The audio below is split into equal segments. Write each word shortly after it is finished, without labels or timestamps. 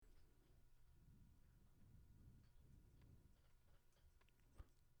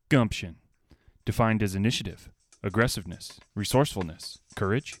Gumption, defined as initiative, aggressiveness, resourcefulness,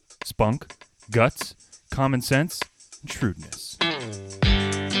 courage, spunk, guts, common sense, and shrewdness.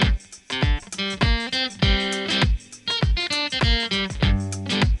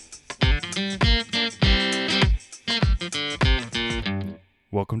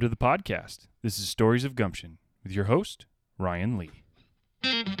 Welcome to the podcast. This is Stories of Gumption with your host, Ryan Lee.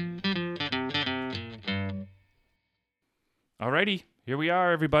 Alrighty, here we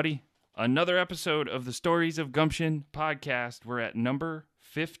are, everybody. Another episode of the Stories of Gumption podcast. We're at number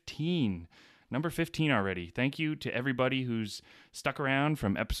 15. Number 15 already. Thank you to everybody who's stuck around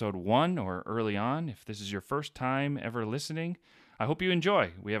from episode 1 or early on. If this is your first time ever listening, I hope you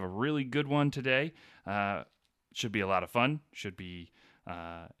enjoy. We have a really good one today. Should be a lot of fun. Should be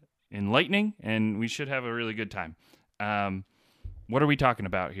enlightening, and we should have a really good time. What are we talking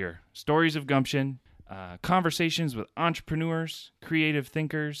about here? Stories of Gumption, conversations with entrepreneurs, creative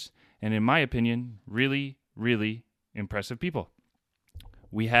thinkers, and in my opinion, really, really impressive people.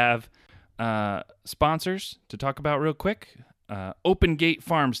 We have sponsors to talk about real quick. Open Gate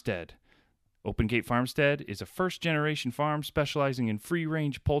Farmstead. Open Gate Farmstead is a first-generation farm specializing in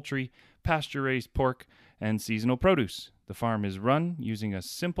free-range poultry, pasture-raised pork, and seasonal produce. The farm is run using a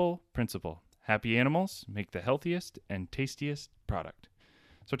simple principle. Happy animals make the healthiest and tastiest product.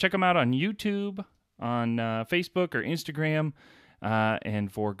 So check them out on YouTube, on Facebook or Instagram.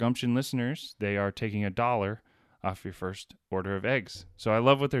 And for Gumption listeners, they are taking $1 off your first order of eggs. So I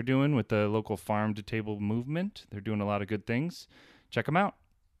love what they're doing with the local farm-to-table movement. They're doing a lot of good things. Check them out.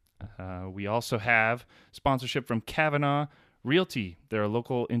 We also have sponsorship from Kavanaugh Realty. They're a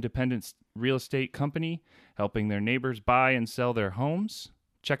local independent real estate company helping their neighbors buy and sell their homes.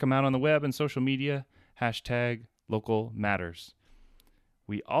 Check them out on the web and social media. #LocalMatters.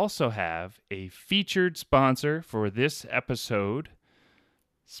 We also have a featured sponsor for this episode,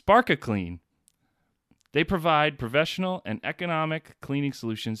 Spark-A-Clean. They provide professional and economic cleaning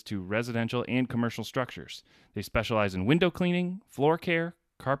solutions to residential and commercial structures. They specialize in window cleaning, floor care,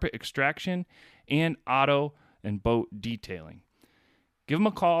 carpet extraction, and auto and boat detailing. Give them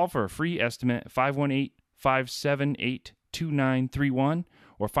a call for a free estimate at 518-578-2931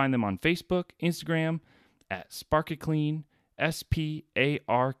 or find them on Facebook, Instagram at Spark-A-Clean, SPARKIKLEEN.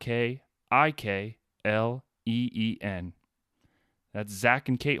 That's Zach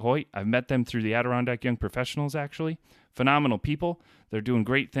and Kate Hoyt. I've met them through the Adirondack Young Professionals, actually. Phenomenal people. They're doing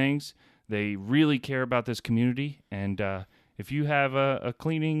great things. They really care about this community. And if you have a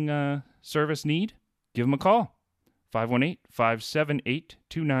cleaning service need, give them a call.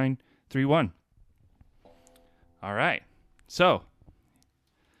 518-578-2931. All right. So,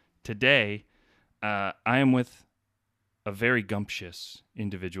 today, I am with a very gumptious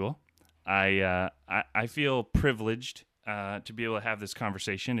individual. I feel privileged to be able to have this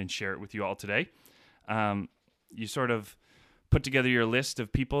conversation and share it with you all today. You sort of put together your list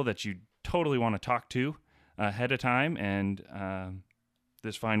of people that you totally want to talk to ahead of time, and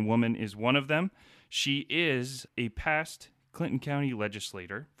this fine woman is one of them. She is a past Clinton County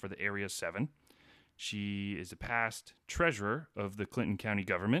legislator for the Area 7. She is a past treasurer of the Clinton County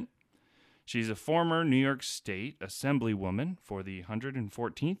government. She's a former New York State Assemblywoman for the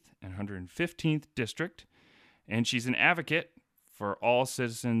 114th and 115th District, and she's an advocate for all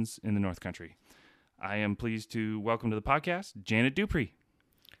citizens in the North Country. I am pleased to welcome to the podcast, Janet Dupree.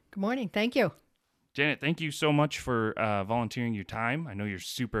 Good morning. Thank you. Janet, thank you so much for volunteering your time. I know you're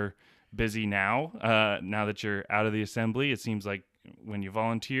super busy now that you're out of the assembly. It seems like when you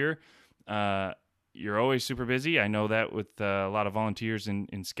volunteer, you're always super busy. I know that with a lot of volunteers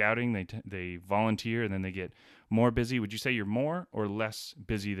in scouting, they volunteer and then they get more busy. Would you say you're more or less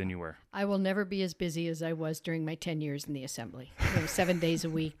busy than you were? I will never be as busy as I was during my 10 years in the assembly. 7 days a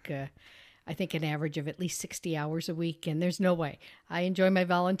week, I think an average of at least 60 hours a week, and there's no way. I enjoy my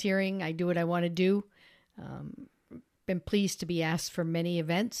volunteering. I do what I want to do. Been pleased to be asked for many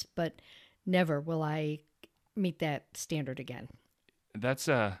events, but never will I meet that standard again. That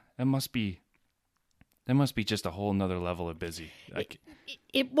must be just a whole nother level of busy.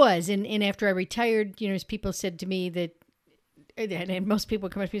 It was, and after I retired, as people said to me that, and most people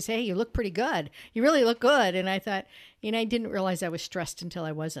come up to me and say, "Hey, you look pretty good. You really look good." And I thought, I didn't realize I was stressed until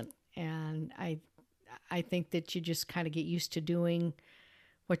I wasn't. And I think that you just kind of get used to doing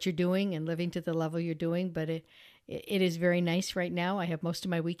what you're doing and living to the level you're doing. But it is very nice right now. I have most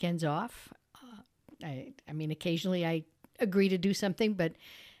of my weekends off. I mean, occasionally I agree to do something, but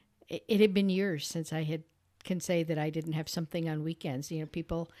it had been years since I can say that I didn't have something on weekends.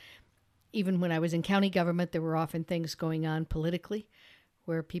 People, even when I was in county government, there were often things going on politically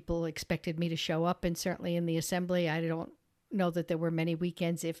where people expected me to show up, and certainly in the assembly, I don't know that there were many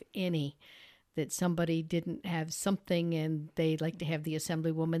weekends, if any, that somebody didn't have something and they like to have the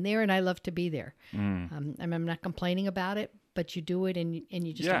assemblywoman there, and I love to be there. I'm not complaining about it, but you do it and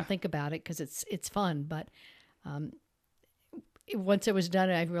you just don't think about it because it's fun. But once it was done,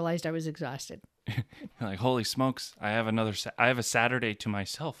 I realized I was exhausted. Like, holy smokes, I have a Saturday to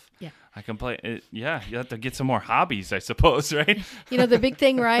myself. Yeah. I can play it. Yeah, you have to get some more hobbies, I suppose, right? The big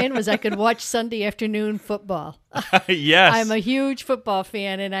thing, Ryan, was I could watch Sunday afternoon football. Yes. I'm a huge football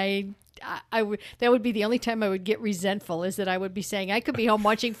fan, and that would be the only time I would get resentful, is that I would be saying I could be home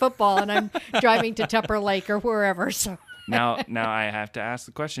watching football and I'm driving to Tupper Lake or wherever. So now I have to ask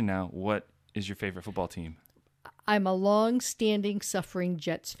the question now, what is your favorite football team? I'm a long-standing, suffering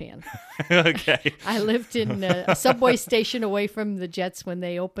Jets fan. Okay. I lived in a subway station away from the Jets when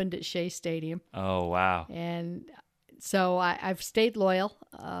they opened at Shea Stadium. Oh, wow. And so I've stayed loyal.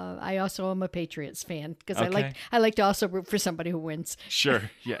 I also am a Patriots fan because I like to also root for somebody who wins. Sure.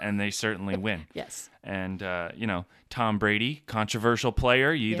 Yeah, and they certainly win. Yes. And, Tom Brady, controversial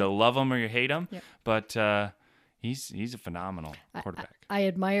player. You either love him or you hate him. Yep. But he's a phenomenal quarterback. I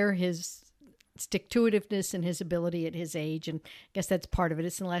admire his stick-to-itiveness and his ability at his age, and I guess that's part of it.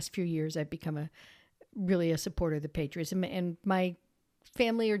 It's in the last few years I've become really a supporter of the Patriots, and my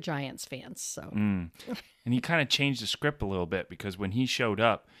family are Giants fans. So, and he kind of changed the script a little bit, because when he showed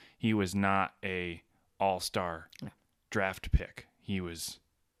up, he was not a all-star draft pick. He was,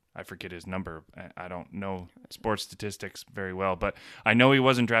 I forget his number. I don't know sports statistics very well, but I know he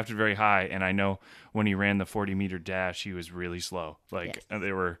wasn't drafted very high, and I know when he ran the 40-meter dash, he was really slow.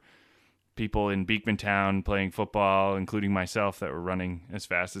 There were people in Beekman Town playing football, including myself, that were running as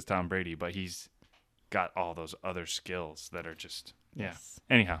fast as Tom Brady, but he's got all those other skills that are just, yes.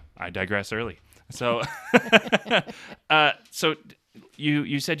 Anyhow, I digress early. So, so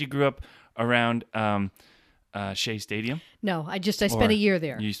you said you grew up around Shea Stadium? No, I spent a year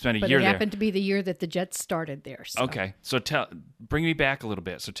there. You spent a but year it there. happened to be the year that the Jets started there. So. Okay, so bring me back a little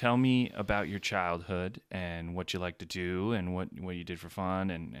bit. So tell me about your childhood and what you like to do and what you did for fun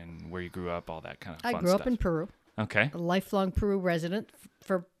and where you grew up, all that kind of fun stuff. I grew up in Peru. Okay. A lifelong Peru resident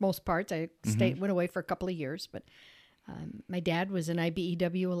for most parts. I went away for a couple of years, but my dad was an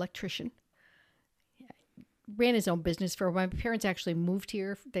IBEW electrician. Ran his own business for a while. My parents actually moved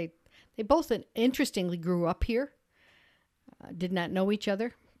here. They both, interestingly, grew up here. Did not know each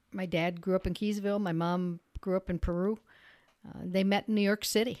other. My dad grew up in Keysville. My mom grew up in Peru. They met in New York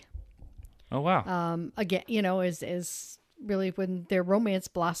City. Oh, wow. Again, as really when their romance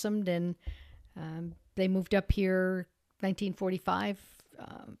blossomed, and they moved up here 1945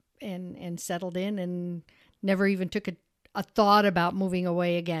 and settled in and never even took a thought about moving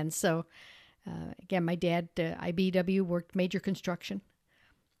away again. So, again, my dad, IBEW, worked major construction.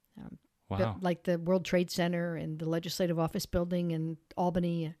 Wow. Like the World Trade Center and the Legislative Office Building in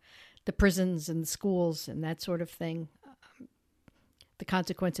Albany, the prisons and the schools and that sort of thing. The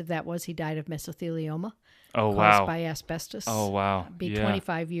consequence of that was he died of mesothelioma caused by asbestos. Oh, wow. Be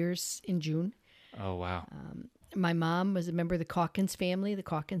 25 years in June. Oh, wow. My mom was a member of the Calkins family, the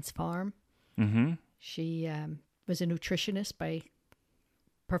Calkins farm. Mm-hmm. She was a nutritionist by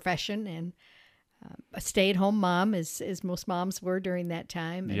profession and a stay-at-home mom, as most moms were during that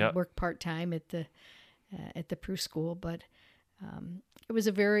time, and worked part-time at the Peru school. But it was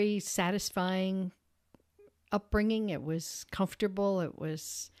a very satisfying upbringing. It was comfortable. It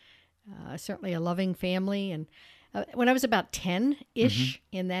was certainly a loving family. And when I was about 10-ish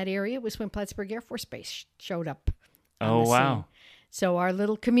in that area was when Plattsburgh Air Force Base showed up on the scene. So our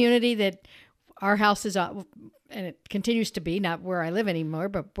little community that our house is on, and it continues to be, not where I live anymore,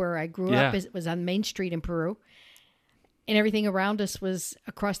 but where I grew up, was on Main Street in Peru. And everything around us was,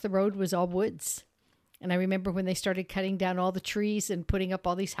 across the road, was all woods. And I remember when they started cutting down all the trees and putting up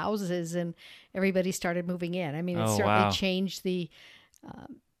all these houses, and everybody started moving in. I mean, it certainly changed the,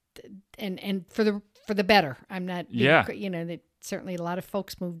 and for the better. I'm not, certainly a lot of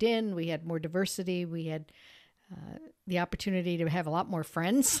folks moved in. We had more diversity. We had the opportunity to have a lot more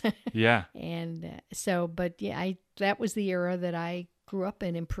friends. Yeah. And that was the era that I grew up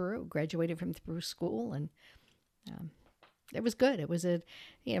in Peru. Graduated from the Peru school, and it was good. It was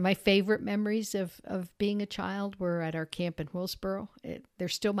my favorite memories of being a child were at our camp in Hillsborough. They're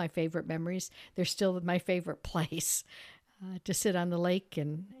still my favorite memories. They're still my favorite place to sit on the lake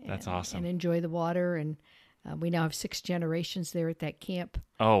that's awesome. And enjoy the water. And we now have 6 generations there at that camp.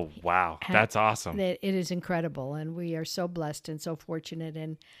 Oh, wow. That's awesome. It is incredible. And we are so blessed and so fortunate.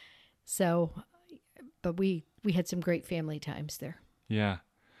 And so, but we had some great family times there. Yeah.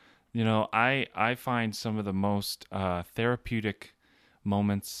 I find some of the most therapeutic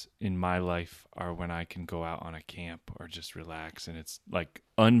moments in my life are when I can go out on a camp or just relax, and it's like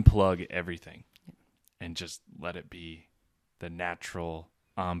unplug everything and just let it be the natural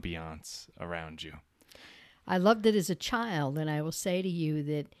ambiance around you. I loved it as a child, and I will say to you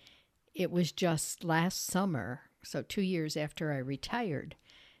that it was just last summer, so 2 years after I retired,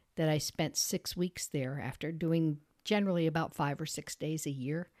 that I spent 6 weeks there after doing generally about 5 or 6 days a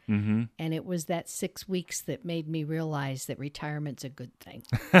year. Mm-hmm. And it was that 6 weeks that made me realize that retirement's a good thing.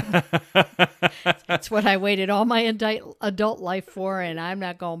 It's what I waited all my adult life for, and I'm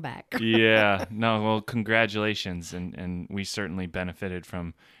not going back. Yeah. No, well, congratulations. And we certainly benefited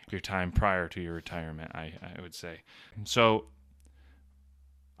from your time prior to your retirement, I would say. So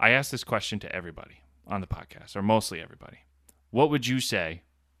I asked this question to everybody on the podcast, or mostly everybody. What would you say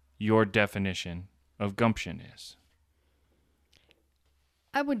your definition of gumption is?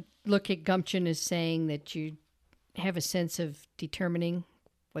 I would look at gumption as saying that you have a sense of determining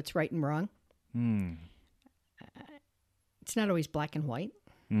what's right and wrong. It's not always black and white,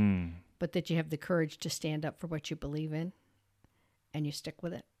 but that you have the courage to stand up for what you believe in, and you stick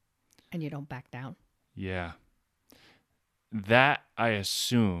with it, and you don't back down. Yeah. That, I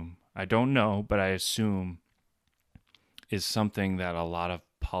assume, I don't know, but I assume is something that a lot of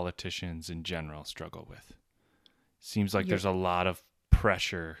politicians in general struggle with. Seems like there's a lot of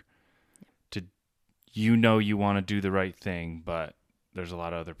pressure to, you want to do the right thing, but there's a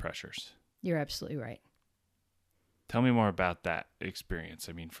lot of other pressures. You're absolutely right. Tell me more about that experience.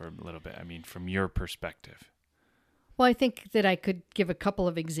 I mean, for a little bit. I mean, from your perspective. Well, I think that I could give a couple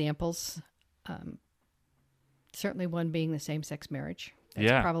of examples. Certainly one being the same-sex marriage.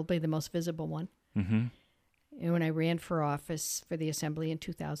 That's probably the most visible one. Mm-hmm. And when I ran for office for the Assembly in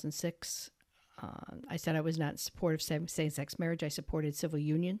 2006, I said I was not in support of same-sex marriage. I supported civil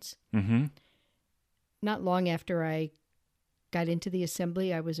unions. Mm-hmm. Not long after I got into the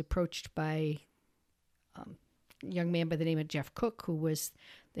Assembly, I was approached by a young man by the name of Jeff Cook, who was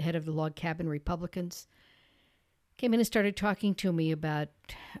the head of the Log Cabin Republicans. Came in and started talking to me about,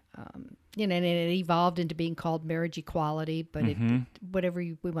 and it evolved into being called marriage equality, but whatever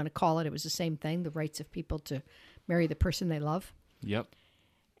we want to call it, it was the same thing, the rights of people to marry the person they love. Yep.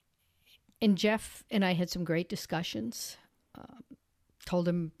 And Jeff and I had some great discussions, told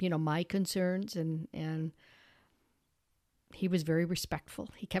him, my concerns, and he was very respectful.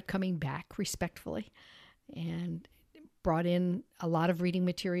 He kept coming back respectfully and brought in a lot of reading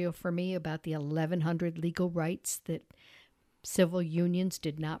material for me about the 1,100 legal rights that civil unions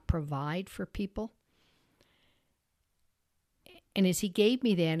did not provide for people. And as he gave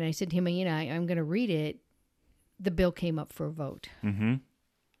me that, and I said to him, I'm going to read it, the bill came up for a vote. Mm-hmm.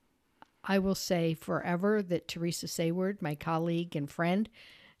 I will say forever that Teresa Sayward, my colleague and friend,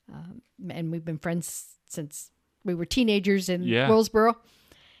 and we've been friends since we were teenagers in Willsboro,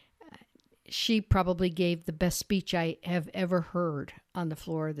 she probably gave the best speech I have ever heard on the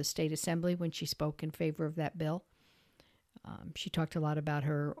floor of the state assembly when she spoke in favor of that bill. She talked a lot about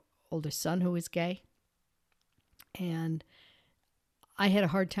her oldest son who is gay. And I had a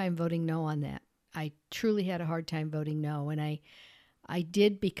hard time voting no on that. I truly had a hard time voting no. And I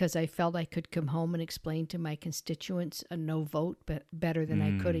did because I felt I could come home and explain to my constituents a no vote, but better than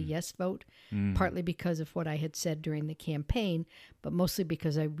I could a yes vote, partly because of what I had said during the campaign, but mostly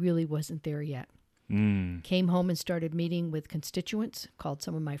because I really wasn't there yet. Came home and started meeting with constituents, called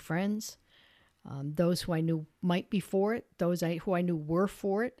some of my friends, those who I knew might be for it, those who I knew were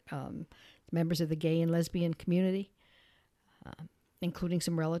for it, members of the gay and lesbian community, including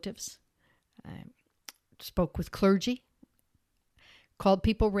some relatives. I spoke with clergy. Called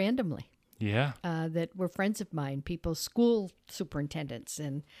people randomly. Yeah. That were friends of mine, school superintendents,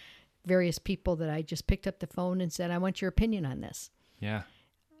 and various people that I just picked up the phone and said, I want your opinion on this. Yeah.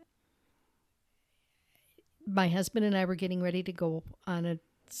 My husband and I were getting ready to go on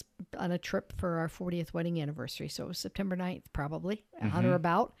a trip for our 40th wedding anniversary. So it was September 9th, probably, on or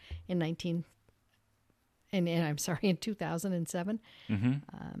about in 2007. Mm-hmm.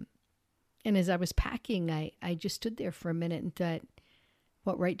 And as I was packing, I just stood there for a minute and thought,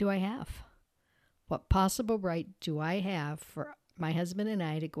 what right do I have? What possible right do I have for my husband and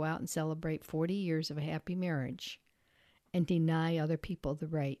I to go out and celebrate 40 years of a happy marriage and deny other people the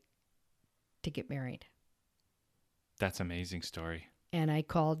right to get married? That's an amazing story. And I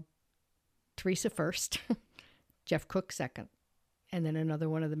called Teresa first, Jeff Cook second, and then another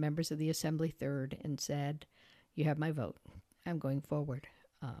one of the members of the assembly third, and said, you have my vote. I'm going forward.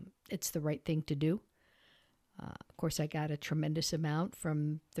 It's the right thing to do. Of course, I got a tremendous amount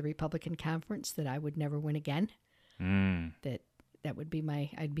from the Republican conference that I would never win again. That would be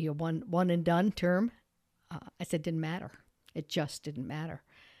I'd be a one and done term. I said, didn't matter. It just didn't matter.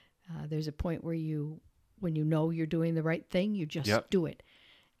 There's a point where when you know you're doing the right thing, you just do it.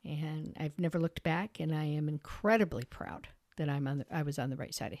 And I've never looked back, and I am incredibly proud that I was on the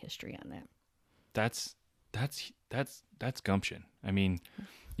right side of history on that. That's gumption. I mean,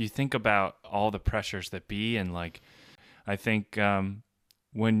 you think about all the pressures that be, and like, I think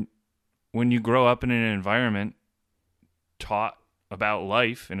when you grow up in an environment taught about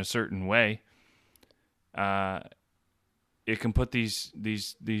life in a certain way, it can put these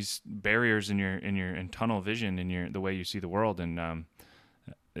barriers in tunnel vision in the way you see the world, and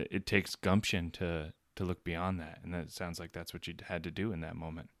it takes gumption to look beyond that, and that sounds like that's what you had to do in that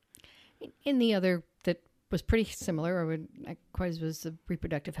moment. In the other that was pretty similar, was the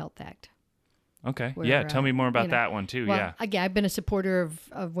Reproductive Health Act. Okay, where, tell me more about that one too. Well, again, I've been a supporter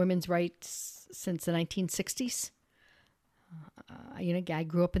of women's rights since the 1960s. I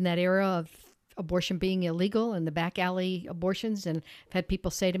grew up in that era of abortion being illegal and the back alley abortions, and I've had people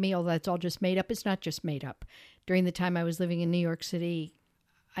say to me, "Oh, that's all just made up." It's not just made up. During the time I was living in New York City,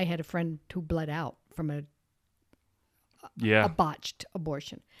 I had a friend who bled out from a botched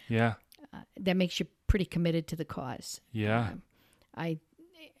abortion. Yeah. That makes you pretty committed to the cause. Yeah.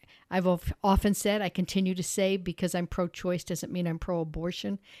 I've often said, I continue to say, because I'm pro-choice doesn't mean I'm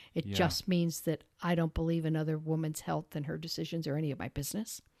pro-abortion. It just means that I don't believe another woman's health and her decisions are any of my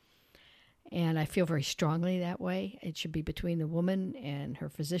business. And I feel very strongly that way. It should be between the woman and her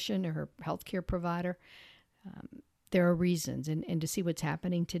physician or her healthcare provider. There are reasons, and to see what's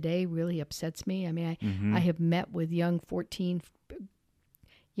happening today really upsets me. I mean, I have met with young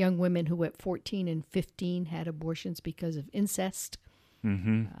women who at 14 and 15 had abortions because of incest,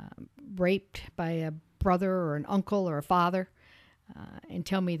 raped by a brother or an uncle or a father, and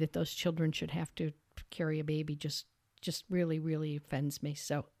tell me that those children should have to carry a baby just really, really offends me.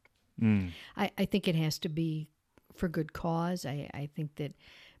 So I think it has to be for good cause. I think that.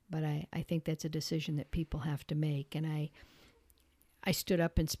 But I think that's a decision that people have to make. And I stood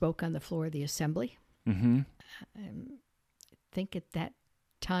up and spoke on the floor of the assembly. I think at that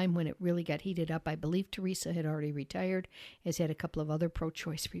time when it really got heated up, I believe Teresa had already retired, as had a couple of other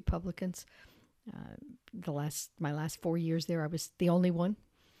pro-choice Republicans. My last 4 years there, I was the only one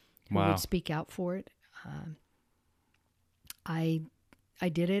who would speak out for it. I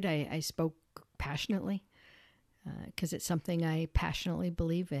did it. I spoke passionately. Because it's something I passionately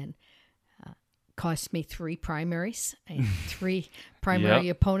believe in. Cost me 3 primaries. I had 3 primary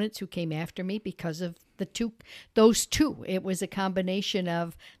opponents who came after me because of those two. It was a combination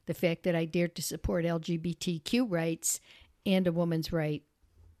of the fact that I dared to support LGBTQ rights and a woman's right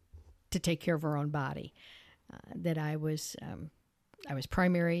to take care of her own body. That I was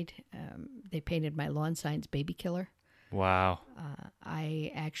primaried. They painted my lawn signs "Baby Killer." Wow.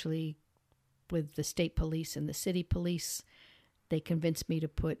 I actually, with the state police and the city police, they convinced me to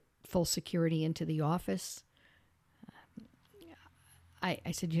put full security into the office.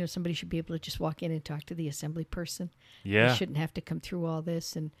 I said, somebody should be able to just walk in and talk to the assembly person. Yeah. They shouldn't have to come through all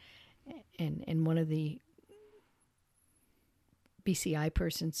this. And one of the BCI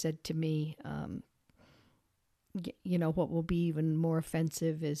persons said to me, what will be even more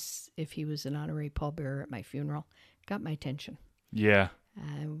offensive is if he was an honorary pallbearer at my funeral. Got my attention. Yeah.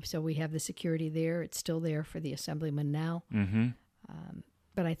 So we have the security there. It's still there for the assemblyman now.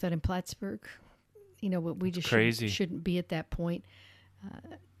 But I thought in Plattsburgh, we just shouldn't be at that point.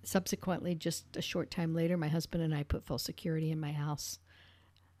 Subsequently, just a short time later, my husband and I put full security in my house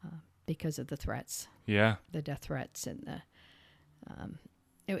because of the threats. Yeah. The death threats. And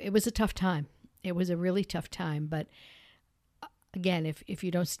it was a tough time. It was a really tough time. But again, if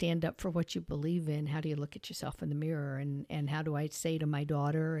you don't stand up for what you believe in, how do you look at yourself in the mirror? And how do I say to my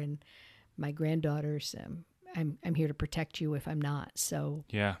daughter and my granddaughters, I'm here to protect you if I'm not. So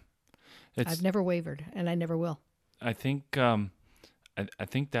yeah, I've never wavered, and I never will. I think I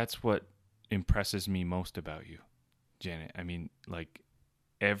think that's what impresses me most about you, Janet. I mean, like,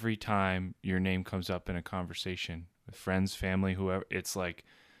 every time your name comes up in a conversation with friends, family, whoever, it's like,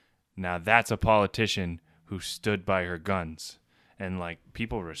 now that's a politician who stood by her guns. And, like,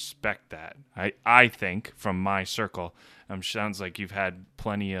 people respect that. I think, from my circle, sounds like you've had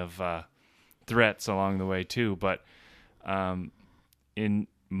plenty of threats along the way, too. But in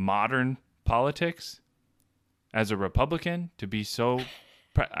modern politics, as a Republican, to be so...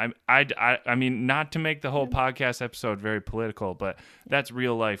 I mean, not to make the whole podcast episode very political, but that's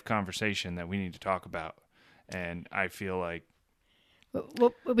real-life conversation that we need to talk about. And I feel like...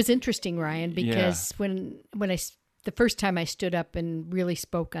 Well, it was interesting, Ryan, because when the first time I stood up and really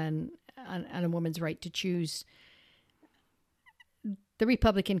spoke on a woman's right to choose, the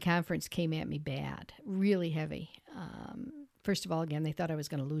Republican conference came at me bad, really heavy. first of all, again, they thought I was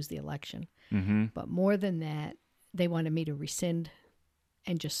going to lose the election. Mm-hmm. But more than that, they wanted me to rescind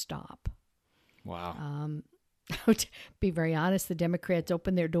and just stop. Wow. To be very honest, the Democrats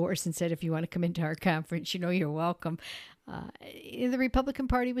opened their doors and said, if you want to come into our conference, you're welcome. The Republican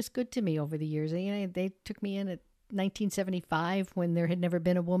Party was good to me over the years. They took me in at 1975 when there had never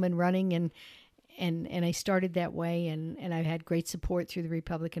been a woman running, and I started that way, and I've had great support through the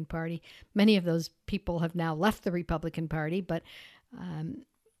Republican Party. Many of those people have now left the Republican Party, but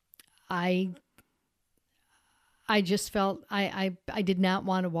I just felt I did not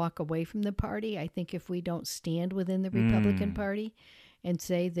want to walk away from the party. I think if we don't stand within the Republican Party and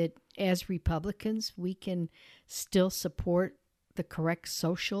say that as Republicans, we can still support the correct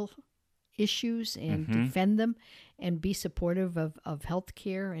social issues and defend them and be supportive of health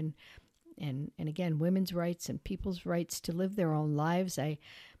care and again, women's rights and people's rights to live their own lives. I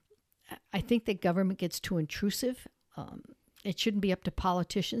think that government gets too intrusive. It shouldn't be up to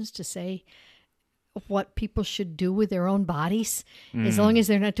politicians to say what people should do with their own bodies, as long as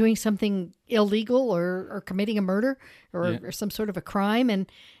they're not doing something illegal or committing a murder or some sort of a crime. And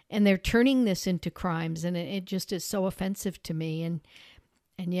they're turning this into crimes, and it just is so offensive to me. And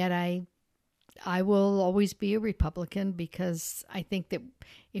yet I will always be a Republican, because I think that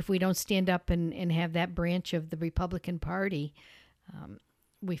if we don't stand up and have that branch of the Republican Party,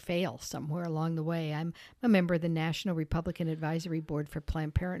 we fail somewhere along the way. I'm a member of the National Republican Advisory Board for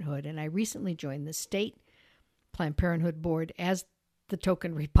Planned Parenthood, and I recently joined the state Planned Parenthood board as the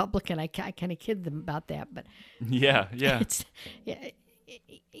token Republican. I kind of kid them about that, but yeah. I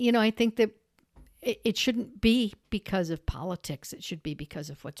think that it shouldn't be because of politics. It should be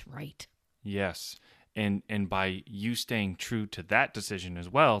because of what's right. Yes. And by you staying true to that decision as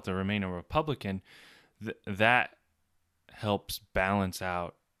well, to remain a Republican, that helps balance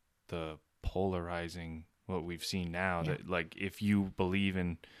out the polarizing, what we've seen now, that like if you believe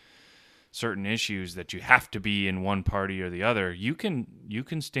in certain issues that you have to be in one party or the other, you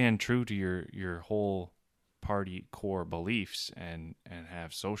can stand true to your whole party core beliefs and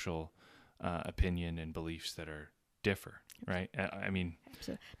have social opinion and beliefs that are differ, right? I mean,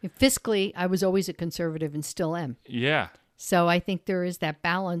 fiscally, I was always a conservative and still am. Yeah. So I think there is that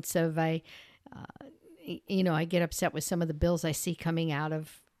balance of I get upset with some of the bills I see coming out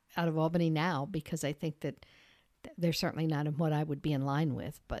of Albany now, because I think that they're certainly not in what I would be in line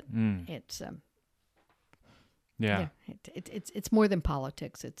with. But it's it's more than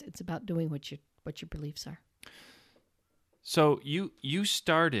politics. It's about doing what your beliefs are. So you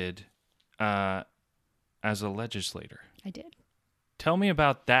started as a legislator. I did. Tell me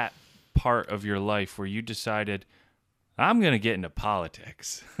about that part of your life where you decided, I'm going to get into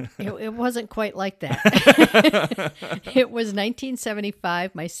politics. It wasn't quite like that. It was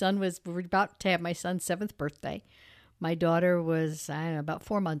 1975. We were about to have my son's 7th birthday. My daughter was, about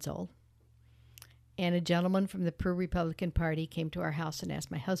 4 months old. And a gentleman from the pro-Republican Party came to our house and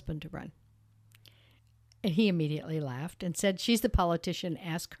asked my husband to run. And he immediately laughed and said, she's the politician,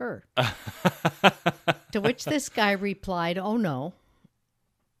 ask her. To which this guy replied, oh no,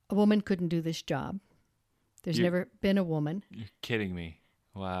 a woman couldn't do this job. There's never been a woman. You're kidding me.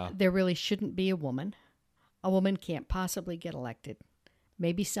 Wow. There really shouldn't be a woman. A woman can't possibly get elected.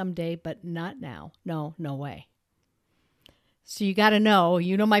 Maybe someday, but not now. No way. So you got to know,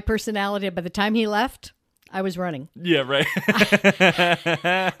 my personality. By the time he left, I was running. Yeah, right.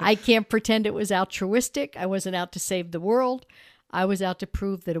 I can't pretend it was altruistic. I wasn't out to save the world. I was out to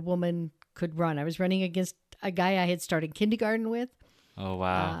prove that a woman could run. I was running against a guy I had started kindergarten with. Oh,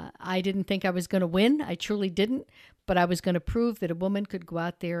 wow. I didn't think I was going to win. I truly didn't. But I was going to prove that a woman could go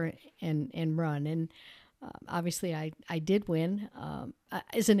out there and run. And obviously, I did win.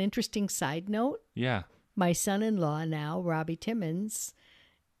 As an interesting side note, my son-in-law now, Robbie Timmons,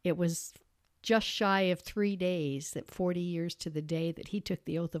 it was just shy of 3 days, that 40 years to the day that he took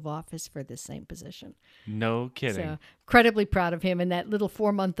the oath of office for the same position. No kidding. So incredibly proud of him. And that little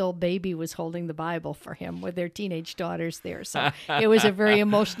 4-month-old baby was holding the Bible for him with their teenage daughters there. So it was a very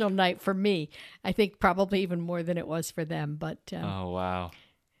emotional night for me. I think probably even more than it was for them. But oh, wow.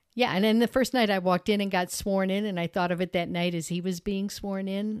 Yeah, and then the first night I walked in and got sworn in, and I thought of it that night as he was being sworn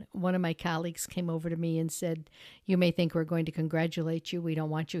in. One of my colleagues came over to me and said, you may think we're going to congratulate you. We don't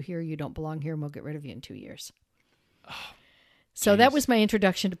want you here. You don't belong here, and we'll get rid of you in 2 years. Oh, so that was my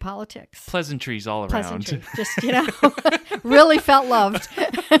introduction to politics. Pleasantries all around. Just, really felt loved.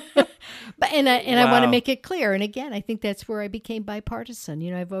 I want to make it clear. And again, I think that's where I became bipartisan.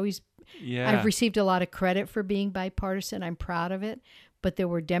 I've received a lot of credit for being bipartisan. I'm proud of it. But there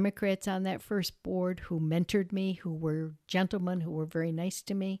were Democrats on that first board who mentored me, who were gentlemen, who were very nice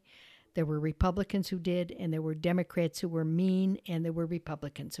to me. There were Republicans who did, and there were Democrats who were mean, and there were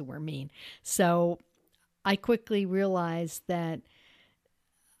Republicans who were mean. So I quickly realized that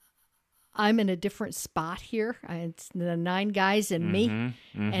I'm in a different spot here. It's the 9 guys and me,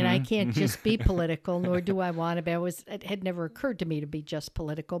 and I can't just be political, nor do I want to be. It had never occurred to me to be just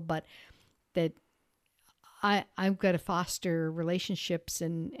political, but that I've got to foster relationships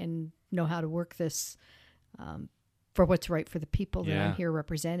and know how to work this for what's right for the people that I'm here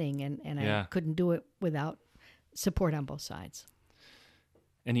representing, and I couldn't do it without support on both sides.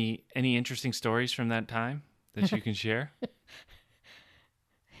 Any interesting stories from that time that you can share?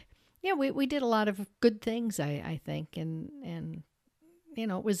 Yeah, we did a lot of good things, I think, and you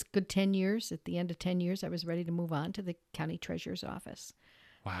know, it was good 10 years. At the end of 10 years, I was ready to move on to the county treasurer's office.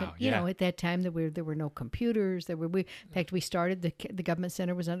 Wow, but, you know, at that time there were no computers. In fact, we started the government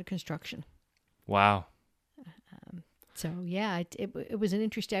center was under construction. Wow. So yeah, it was an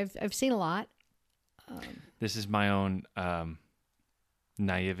interesting. I've seen a lot. This is my own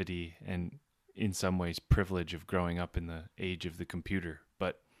naivety and, in some ways, privilege of growing up in the age of the computer.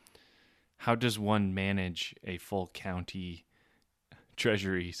 But how does one manage a full county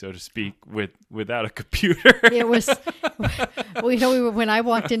treasury, so to speak, without a computer? It was, well, you know, when I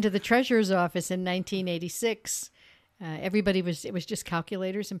walked into the treasurer's office in 1986, it was just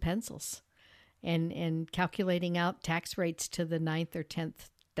calculators and pencils. And calculating out tax rates to the 9th or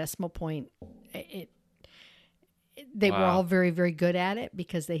 10th decimal point, they were all very, very good at it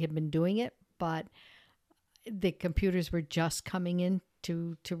because they had been doing it, but the computers were just coming in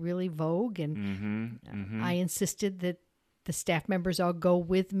to really vogue, and I insisted that the staff members all go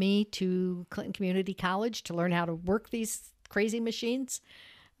with me to Clinton Community College to learn how to work these crazy machines.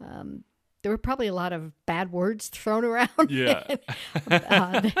 There were probably a lot of bad words thrown around. Yeah.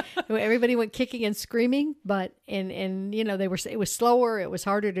 Everybody went kicking and screaming, but and you know, it was slower, it was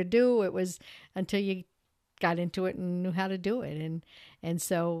harder to do. It was until you got into it and knew how to do it. And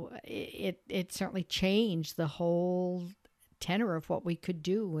so it certainly changed the whole tenor of what we could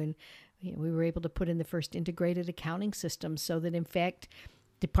do. And you know, we were able to put in the first integrated accounting system so that in fact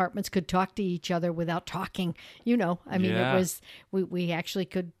departments could talk to each other without talking. You know, I mean, it was we actually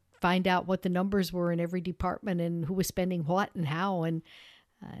could find out what the numbers were in every department and who was spending what and how, and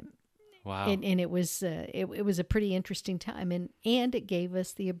wow, and it was a pretty interesting time, and it gave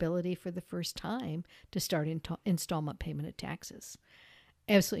us the ability for the first time to start installment payment of taxes.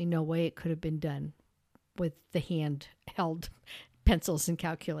 Absolutely no way it could have been done with the hand-held pencils and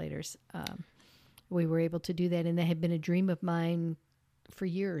calculators. We were able to do that, and that had been a dream of mine for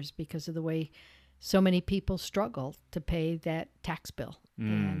years because of the way so many people struggle to pay that tax bill.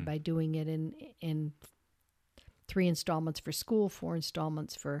 And by doing it in 3 installments for school, 4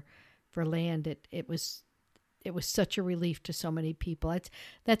 installments for land, it was such a relief to so many people.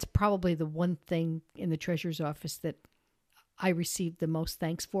 That's probably the one thing in the treasurer's office that I received the most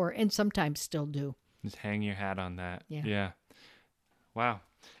thanks for, and sometimes still do. Just hang your hat on that. Yeah. Wow.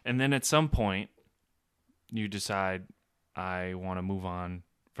 And then at some point, you decide, I want to move on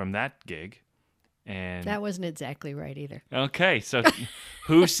from that gig. And that wasn't exactly right either. Okay, so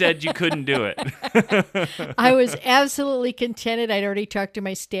who said you couldn't do it? I was absolutely contented. I'd already talked to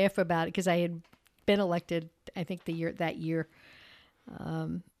my staff about it because I had been elected, I think that year,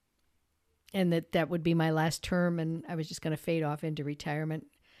 and that would be my last term, and I was just going to fade off into retirement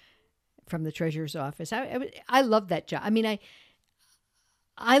from the treasurer's office. I love that job. I mean,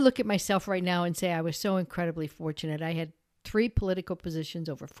 I look at myself right now and say I was so incredibly fortunate. I had 3 political positions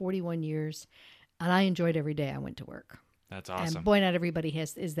over 41 years. And I enjoyed every day I went to work. That's awesome. And boy, not everybody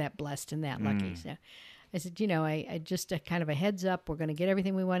is that blessed and that lucky. So I said, you know, I just kind of a heads up. We're going to get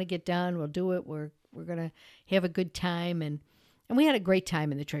everything we want to get done. We'll do it. We're going to have a good time. And we had a great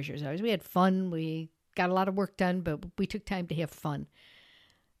time in the treasurer's office. We had fun. We got a lot of work done, but we took time to have fun.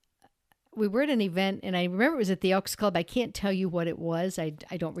 We were at an event, and I remember it was at the Elks Club. I can't tell you what it was. I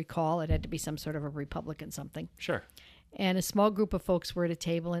don't recall. It had to be some sort of a Republican something. Sure. And a small group of folks were at a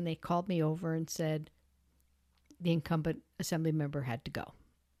table, and they called me over and said the incumbent assembly member had to go.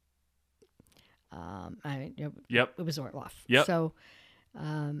 Yep. It was Ortloff. Yep. So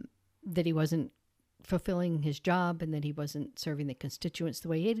that he wasn't fulfilling his job and that he wasn't serving the constituents the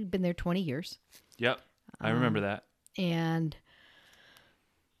way he had been there 20 years. Yep. I remember that. And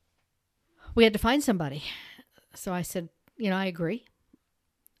we had to find somebody. So I said, you know, I agree.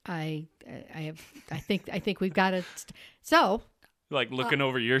 I think we've got to. So, like looking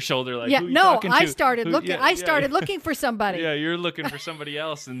over your shoulder, like, yeah, who you no, talking to? I started looking. I started looking for somebody. Yeah, you're looking for somebody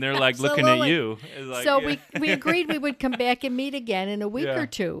else, and they're like looking at you. It's like, so we agreed we would come back and meet again in a week or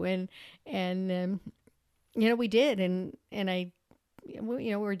two, and you know, we did, and I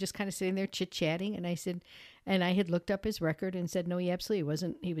we were just kind of sitting there chit-chatting, and I said, and I had looked up his record and said, no, he absolutely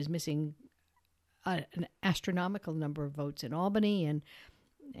wasn't. He was missing an astronomical number of votes in Albany,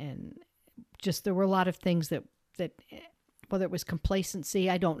 and just there were a lot of things that whether it was complacency,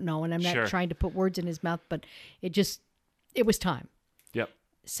 I don't know, and I'm not trying to put words in his mouth, but it was time. Yep.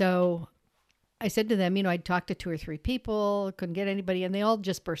 So I said to them, I'd talked to 2 or 3 people, couldn't get anybody, and they all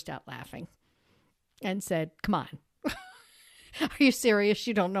just burst out laughing and said, come on. Are you serious?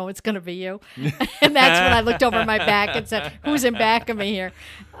 You don't know it's going to be you? And that's when I looked over my back and said, who's in back of me here?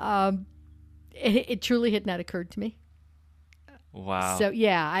 It truly had not occurred to me. Wow. So,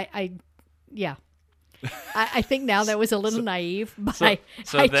 yeah, I think now that was a little naive. But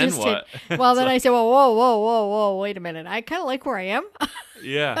so then what? Then I said, well, whoa, wait a minute. I kind of like where I am.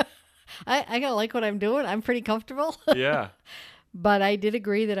 Yeah. I kind of like what I'm doing. I'm pretty comfortable. Yeah. But I did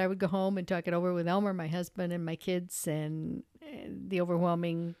agree that I would go home and talk it over with Elmer, my husband, and my kids. And the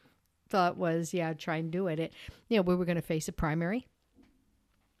overwhelming thought was, try and do it. We were going to face a primary.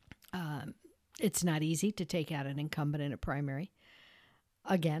 It's not easy to take out an incumbent in a primary.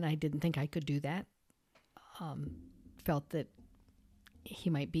 Again, I didn't think I could do that. Felt that he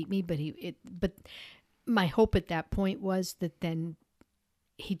might beat me, but my hope at that point was that then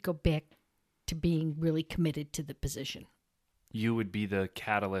he'd go back to being really committed to the position. You would be the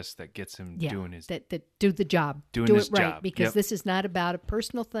catalyst that gets him doing his... that do the job. Do it his right, job. because this is not about a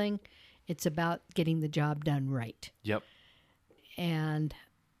personal thing. It's about getting the job done right. Yep. And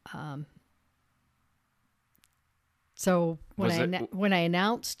so when I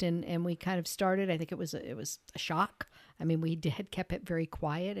announced and we kind of started, I think it was a shock. I mean, we had kept it very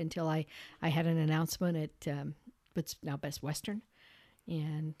quiet until I had an announcement at what's now Best Western,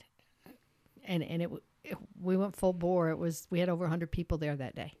 and we went full bore. We had over 100 people there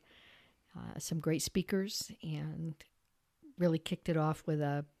that day, some great speakers, and really kicked it off with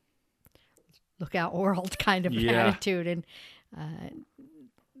a look out world kind of attitude. And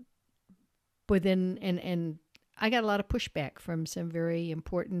and I got a lot of pushback from some very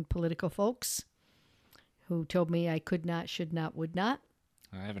important political folks who told me I could not, should not, would not.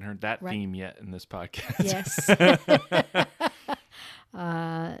 I haven't heard that theme yet in this podcast. Yes.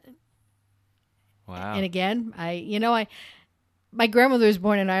 Wow. And again, my grandmother was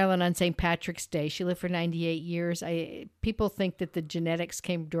born in Ireland on St. Patrick's Day. She lived for 98 years. People think that the genetics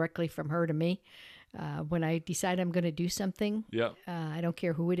came directly from her to me. When I decide I'm going to do something, I don't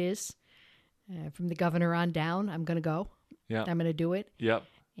care who it is. From the governor on down, I'm going to go. Yeah. I'm going to do it. Yep.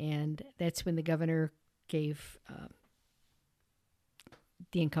 And that's when the governor gave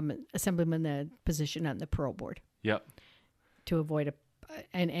the incumbent assemblyman the position on the parole board. Yep. To avoid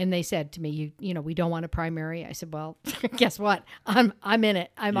and they said to me, we don't want a primary. I said, well, guess what? I'm in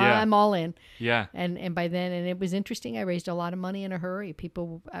it. I'm all in. Yeah. And by then, and it was interesting. I raised a lot of money in a hurry.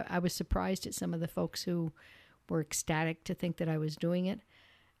 I was surprised at some of the folks who were ecstatic to think that I was doing it.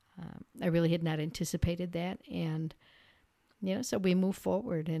 I really had not anticipated that. And, so we moved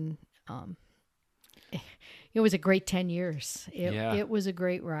forward, and it was a great 10 years. It was a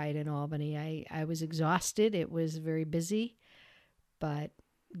great ride in Albany. I was exhausted. It was very busy. But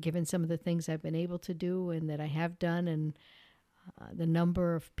given some of the things I've been able to do and that I have done, and the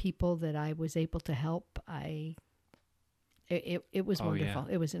number of people that I was able to help, it was wonderful.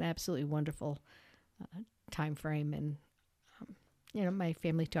 Yeah. It was an absolutely wonderful time frame. And, my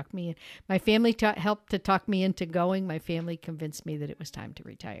family talked me in. My family helped to talk me into going. My family convinced me that it was time to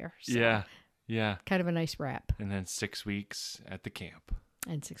retire. So yeah. Kind of a nice wrap. And then 6 weeks at the camp.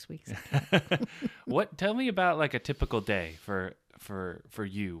 And 6 weeks. Tell me about like a typical day for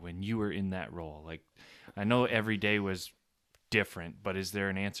you when you were in that role. Like, I know every day was different, but is there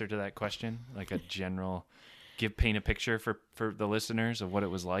an answer to that question? Like a general, paint a picture for the listeners of what it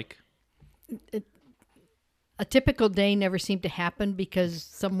was like? A typical day never seemed to happen because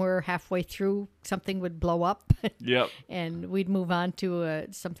somewhere halfway through something would blow up. Yep. And we'd move on to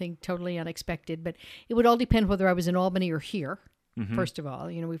something totally unexpected. But it would all depend whether I was in Albany or here. Mm-hmm. First of all,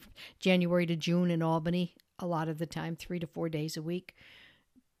 we've January to June in Albany a lot of the time, 3 to 4 days a week.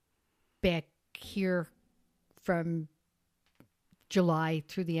 Back here from July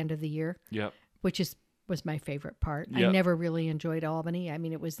through the end of the year. Yep. Which was my favorite part. Yep. I never really enjoyed Albany. I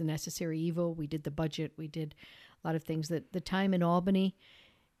mean, it was the necessary evil. We did the budget. We did a lot of things. That the time in Albany,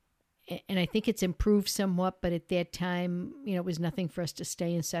 and I think it's improved somewhat, but at that time, it was nothing for us to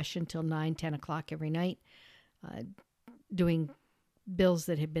stay in session till 9, 10 o'clock every night, doing bills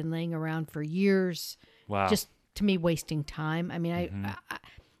that had been laying around for years. Wow. Just, to me, wasting time. I mean,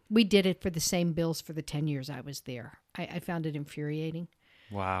 we did it for the same bills for the 10 years I was there. I found it infuriating.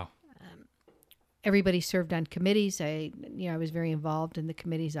 Wow. Everybody served on committees. I was very involved in the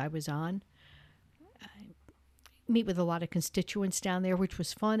committees I was on. I meet with a lot of constituents down there, which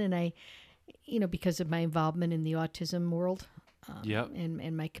was fun. And I, because of my involvement in the autism world,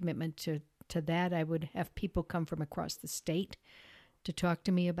 and my commitment to that, I would have people come from across the state to talk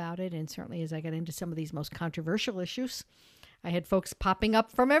to me about it. And certainly as I got into some of these most controversial issues, I had folks popping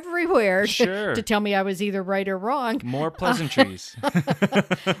up from everywhere to tell me I was either right or wrong. More pleasantries.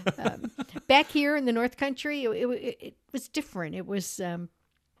 Back here in the North Country, it was different. It was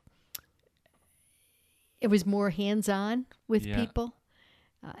more hands-on with people.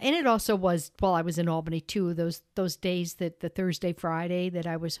 And it also was, while I was in Albany too, those days that the Thursday, Friday that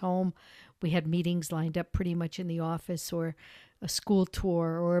I was home, we had meetings lined up pretty much in the office, or a school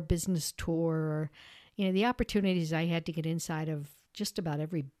tour or a business tour, or the opportunities I had to get inside of just about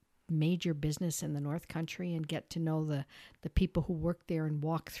every major business in the North Country and get to know the people who worked there and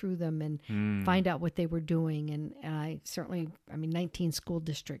walk through them and find out what they were doing. And I certainly, 19 school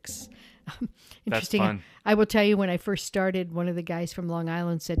districts. Interesting. That's fun. I will tell you, when I first started, one of the guys from Long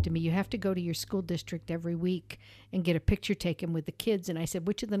Island said to me, you have to go to your school district every week and get a picture taken with the kids. And I said,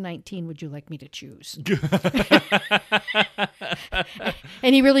 which of the 19 would you like me to choose?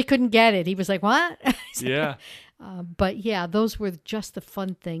 And he really couldn't get it. He was like, what? Yeah. But yeah, those were just the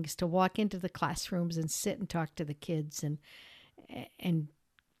fun things, to walk into the classrooms and sit and talk to the kids. And I'm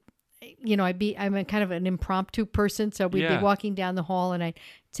a kind of an impromptu person. So we'd be walking down the hall and I'd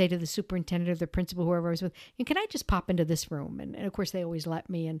say to the superintendent or the principal, whoever I was with, can I just pop into this room? And of course they always let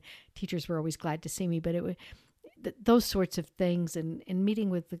me, and teachers were always glad to see me, but it was those sorts of things, and meeting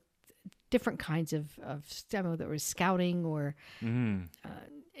with the different kinds of there was scouting or,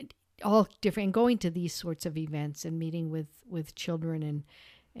 all different, and going to these sorts of events and meeting with children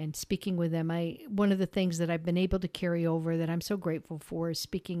and speaking with them. One of the things that I've been able to carry over that I'm so grateful for is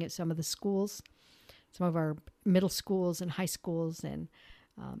speaking at some of the schools, some of our middle schools and high schools, and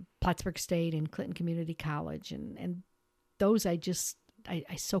Plattsburgh State and Clinton Community College. And those I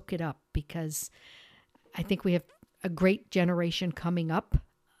soak it up, because I think we have a great generation coming up.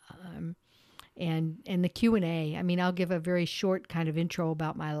 And the Q&A, I'll give a very short kind of intro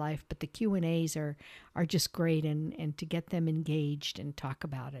about my life, but the Q&As are just great, and to get them engaged and talk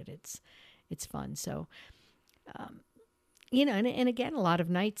about it, it's fun. So, and again, a lot of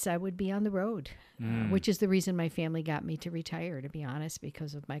nights I would be on the road, which is the reason my family got me to retire, to be honest,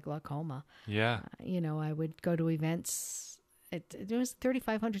 because of my glaucoma. Yeah. I would go to events. It was a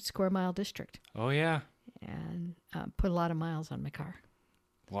 3,500 square mile district. Oh, yeah. And put a lot of miles on my car.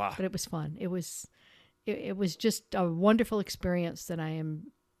 Wow. But it was fun. It was just a wonderful experience that I am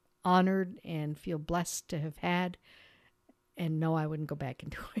honored and feel blessed to have had. And no, I wouldn't go back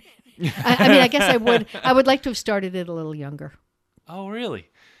and do it. I guess I would. I would like to have started it a little younger. Oh, really?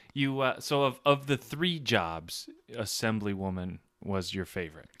 You so of the 3 jobs, Assemblywoman was your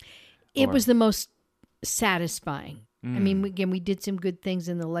favorite? It was the most satisfying. Again, we did some good things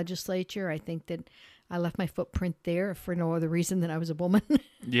in the legislature. I think that I left my footprint there for no other reason than I was a woman.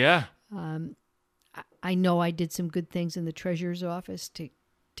 Yeah. I know I did some good things in the treasurer's office to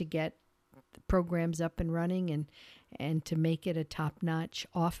get the programs up and running and to make it a top-notch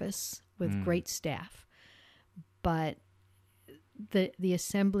office with great staff. But the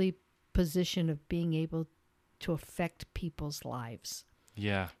assembly position of being able to affect people's lives.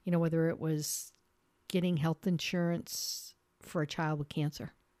 Yeah. Whether it was getting health insurance for a child with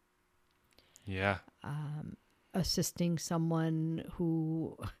cancer. Yeah. Assisting someone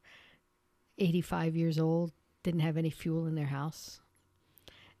who 85 years old didn't have any fuel in their house.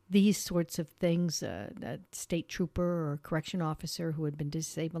 These sorts of things, a state trooper or correction officer who had been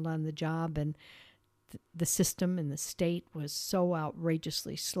disabled on the job, and the system in the state was so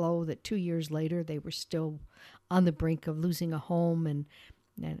outrageously slow that 2 years later they were still on the brink of losing a home. And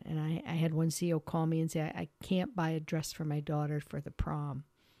I had one CO call me and say, I can't buy a dress for my daughter for the prom.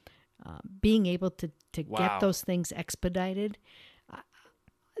 Being able to get those things expedited,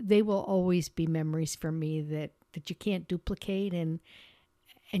 they will always be memories for me that you can't duplicate, and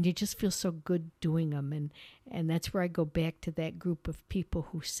you just feel so good doing them. And that's where I go back to that group of people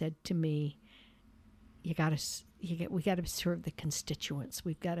who said to me, we got to serve the constituents.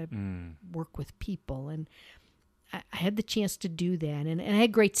 We've got to work with people. And I had the chance to do that, and I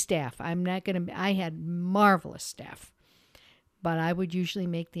had great staff. I had marvelous staff. But I would usually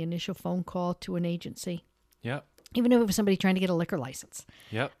make the initial phone call to an agency. Yep. Even if it was somebody trying to get a liquor license.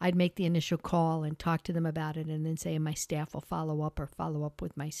 Yep. I'd make the initial call and talk to them about it, and then say, my staff will follow up, or follow up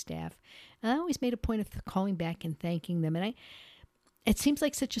with my staff. And I always made a point of calling back and thanking them. And it seems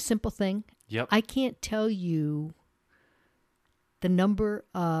like such a simple thing. Yep. I can't tell you the number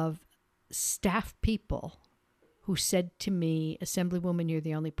of staff people who said to me, Assemblywoman, you're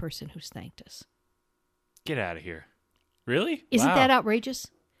the only person who's thanked us. Get out of here. Really? Isn't Wow. that outrageous?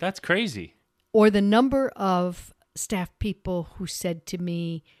 That's crazy. Or the number of staff people who said to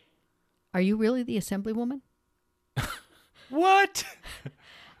me, are you really the Assemblywoman? What?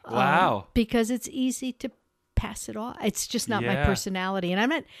 Wow. Because it's easy to pass it off. It's just not my Yeah. personality. And I'm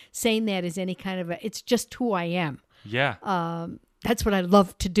not saying that as any kind of it's just who I am. Yeah. That's what I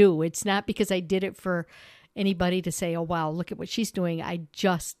love to do. It's not because I did it for anybody to say, oh, wow, look at what she's doing. I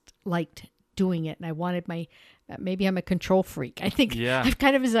just liked doing it. And I wanted maybe I'm a control freak. I think Yeah. I've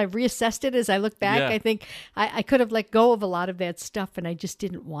kind of, as I've reassessed it, as I look back, Yeah. I think I could have let go of a lot of that stuff and I just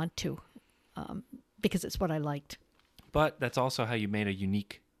didn't want to because it's what I liked. But that's also how you made a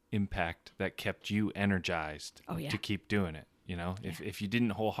unique impact that kept you energized Oh, yeah. to keep doing it. You know, if you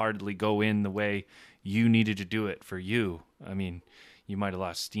didn't wholeheartedly go in the way you needed to do it for you, I mean, you might have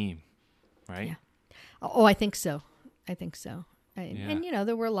lost steam, right? Yeah. Oh, I think so. Yeah. And,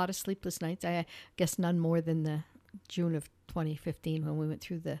 there were a lot of sleepless nights. I guess none more than the June of 2015 when we went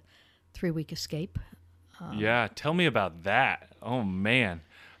through the 3-week escape. Yeah, tell me about that. Oh man,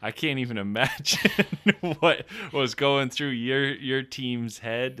 I can't even imagine what was going through your team's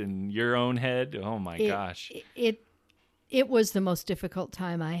head and your own head. Oh my gosh. It was the most difficult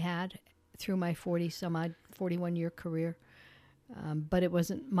time I had through my 41-year career. But it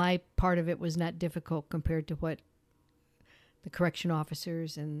wasn't, my part of it was not difficult compared to what the correction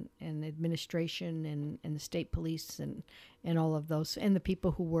officers and administration and the state police and all of those, and the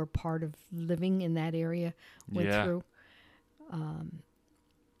people who were part of living in that area went through.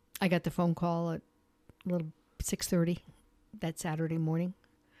 I got the phone call at 6:30 that Saturday morning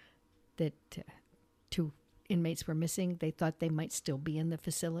that 2 inmates were missing. They thought they might still be in the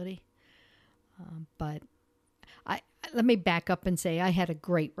facility. But let me back up and say I had a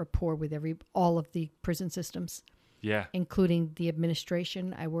great rapport with all of the prison systems. Yeah. Including the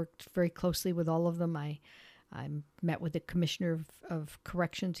administration. I worked very closely with all of them. I met with the commissioner of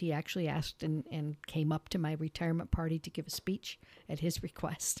corrections. He actually asked and came up to my retirement party to give a speech at his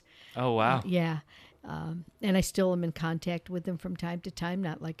request. Oh, wow. Yeah. And I still am in contact with them from time to time,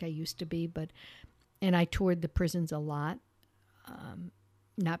 not like I used to be, and I toured the prisons a lot.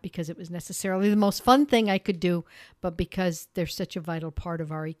 Not because it was necessarily the most fun thing I could do, but because they're such a vital part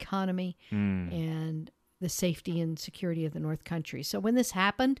of our economy and the safety and security of the North Country. So when this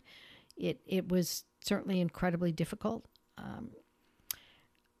happened, it was certainly incredibly difficult.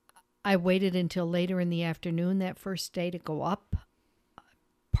 I waited until later in the afternoon that first day to go up,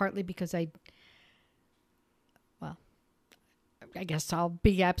 partly because I guess I'll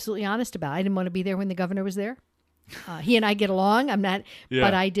be absolutely honest about it. I didn't want to be there when the governor was there. He and I get along. I'm not,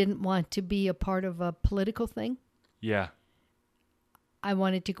 but I didn't want to be a part of a political thing. Yeah. I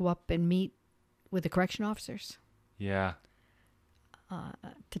wanted to go up and meet with the correction officers. Yeah.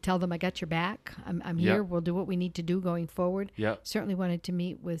 To tell them I got your back. I'm here. We'll do what we need to do going forward. Yep. Certainly wanted to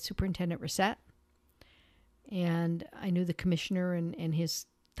meet with Superintendent Reset. And I knew the commissioner and his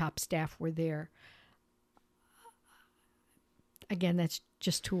top staff were there. Again, that's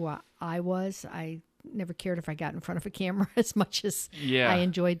just who I was. I never cared if I got in front of a camera as much as I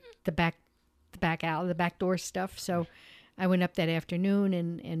enjoyed the back door stuff. So I went up that afternoon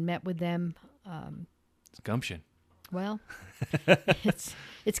and met with them. It's gumption. Well,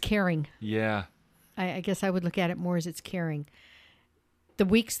 it's caring. Yeah. I guess I would look at it more as it's caring. The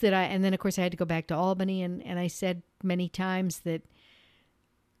weeks that and then of course I had to go back to Albany and I said many times that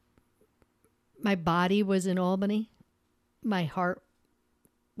my body was in Albany. My heart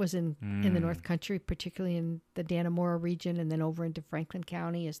was in the North Country, particularly in the Dannemora region and then over into Franklin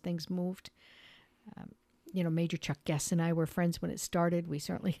County as things moved. Major Chuck Guest and I were friends when it started. We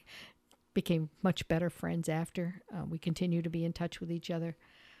certainly became much better friends after. We continue to be in touch with each other.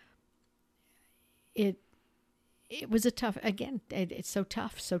 It was a tough, again, it's so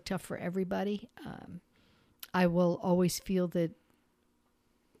tough for everybody. I will always feel that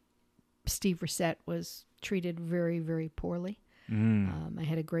Steve Reset was treated very, very poorly. I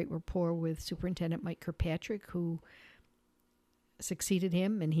had a great rapport with Superintendent Mike Kirkpatrick, who succeeded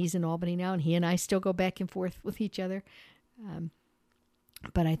him, and he's in Albany now, and he and I still go back and forth with each other.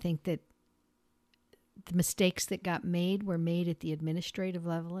 But I think that the mistakes that got made were made at the administrative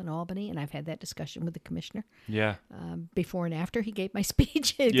level in Albany, and I've had that discussion with the commissioner. Yeah. Before and after he gave my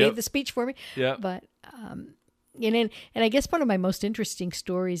speech, gave the speech for me. Yeah. But and I guess one of my most interesting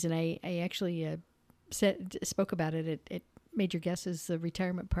stories, and I actually spoke about it at Major Guess's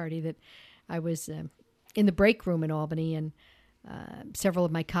retirement party, that I was in the break room in Albany, and several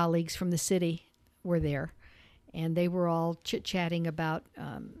of my colleagues from the city were there, and they were all chit-chatting about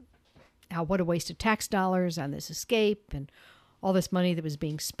how what a waste of tax dollars on this escape and all this money that was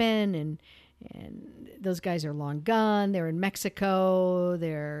being spent, and those guys are long gone. They're in Mexico.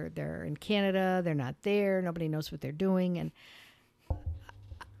 They're in Canada. They're not there. Nobody knows what they're doing. And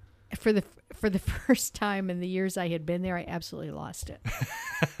for the first time in the years I had been there, I absolutely lost it.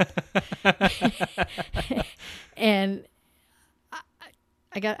 And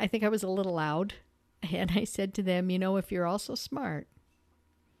I think I was a little loud, and I said to them, if you're all so smart,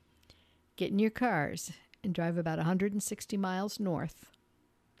 get in your cars and drive about 160 miles north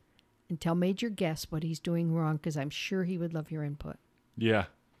and tell Major Guess what he's doing wrong, because I'm sure he would love your input. Yeah.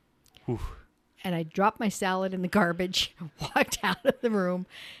 Oof. And I dropped my salad in the garbage, walked out of the room,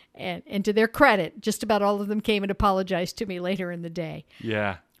 and to their credit, just about all of them came and apologized to me later in the day.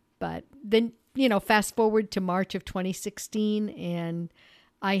 Yeah. But then, fast forward to March of 2016, and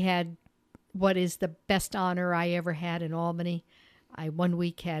I had what is the best honor I ever had in Albany. I one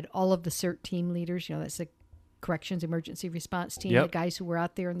week had all of the CERT team leaders, that's the Corrections Emergency Response Team, Yep. the guys who were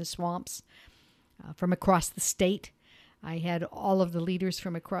out there in the swamps from across the state. I had all of the leaders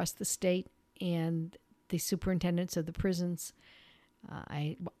from across the state and the superintendents of the prisons.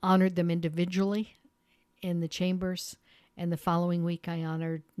 I honored them individually in the chambers. And the following week, I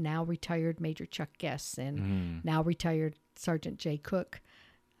honored now retired Major Chuck Guess and now retired Sergeant Jay Cook.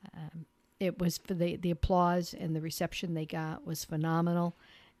 It was for the applause and the reception they got was phenomenal.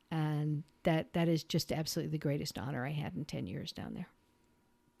 And that is just absolutely the greatest honor I had in 10 years down there.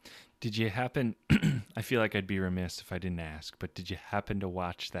 Did you happen, I feel like I'd be remiss if I didn't ask, but did you happen to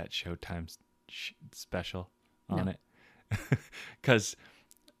watch that Showtime special on it? Because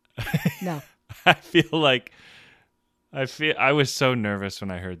no. I was so nervous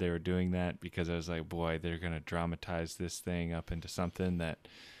when I heard they were doing that, because I was like, boy, they're going to dramatize this thing up into something that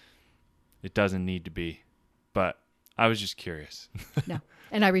it doesn't need to be. But I was just curious. No.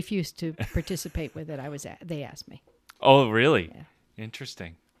 And I refused to participate with it. They asked me. Oh, really? Yeah.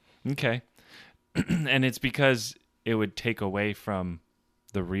 Interesting. Okay. And it's because it would take away from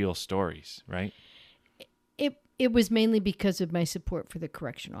the real stories, right? It was mainly because of my support for the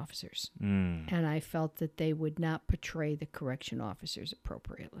correction officers. Mm. And I felt that they would not portray the correction officers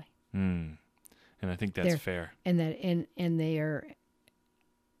appropriately. Mm. And I think that's fair. And they are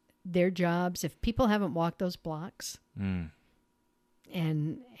their jobs. If people haven't walked those blocks and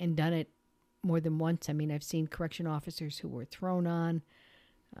done it more than once, I mean, I've seen correction officers who were thrown on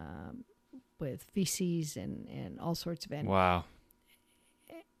with feces and all sorts of animals. Wow.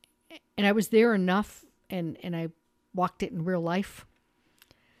 And I was there enough, and I walked it in real life.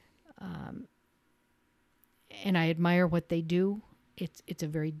 And I admire what they do. It's a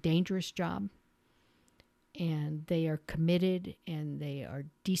very dangerous job. And they are committed, and they are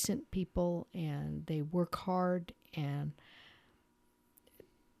decent people, and they work hard, and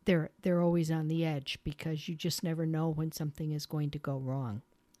they're always on the edge, because you just never know when something is going to go wrong.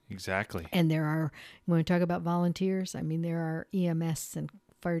 Exactly. And when we talk about volunteers, I mean, there are EMS and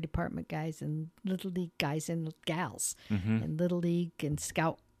fire department guys and Little League guys and gals and Little League and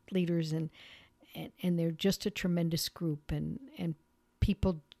Scout leaders, and they're just a tremendous group, and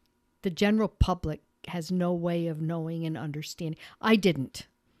people, the general public has no way of knowing and understanding. I didn't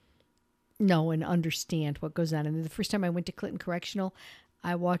know and understand what goes on. And the first time I went to Clinton Correctional,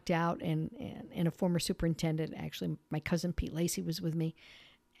 I walked out, and a former superintendent, actually my cousin Pete Lacey, was with me.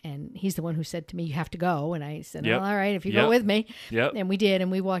 And he's the one who said to me, "You have to go." And I said, "Well, all right, if you go with me." Yep. And we did.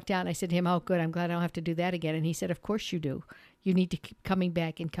 And we walked out, and I said to him, "Oh, good. I'm glad I don't have to do that again." And he said, "Of course you do. You need to keep coming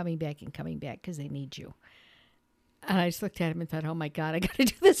back and coming back and coming back, because they need you." And I just looked at him and thought, "Oh my God, I got to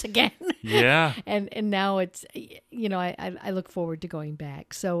do this again." Yeah. and now it's, I look forward to going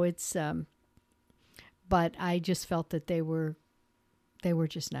back. So it's, but I just felt that they were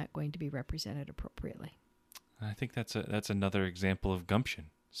just not going to be represented appropriately. I think that's another example of gumption,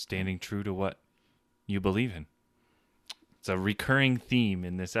 standing true to what you believe in. It's a recurring theme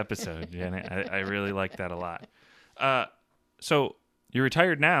in this episode, and I really like that a lot. So you're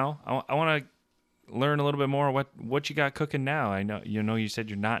retired now. I want to learn a little bit more what you got cooking now. I know you said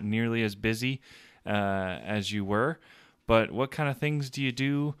you're not nearly as busy as you were, but what kind of things do you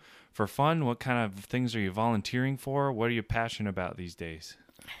do for fun? What kind of things are you volunteering for? What are you passionate about these days?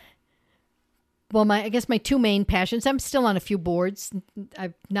 Well, I guess my two main passions, I'm still on a few boards.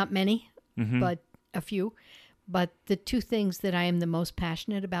 Not many, but a few. But the two things that I am the most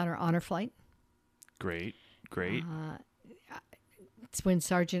passionate about are honor flight. Great. It's when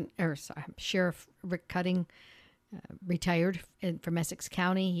Sheriff Rick Cutting retired from Essex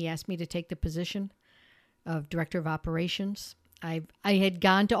County. He asked me to take the position of Director of Operations. I had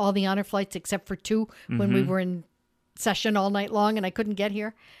gone to all the honor flights except for two when we were in session all night long and I couldn't get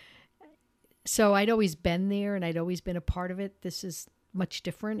here. So I'd always been there, and I'd always been a part of it. This is much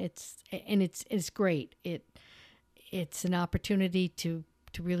different. It's great. It's an opportunity to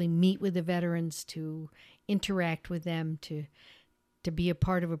really meet with the veterans, to interact with them, to be a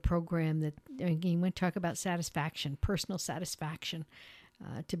part of a program that, again, we talk about satisfaction, personal satisfaction,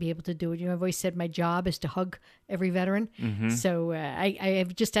 to be able to do it. You know, I've always said my job is to hug every veteran. So I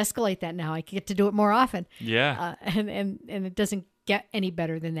just escalate that now. I get to do it more often. Yeah. And it doesn't get any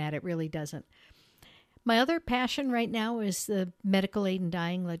better than that. It really doesn't. My other passion right now is the medical aid in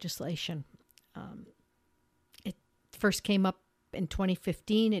dying legislation. It first came up in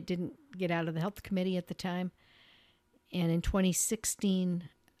 2015. It didn't get out of the health committee at the time. And in 2016,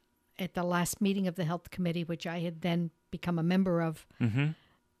 at the last meeting of the health committee, which I had then become a member of,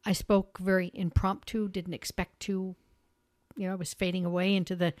 I spoke very impromptu, didn't expect to. You know, I was fading away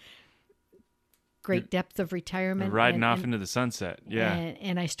into the great depth of retirement. Riding off into the sunset. Yeah.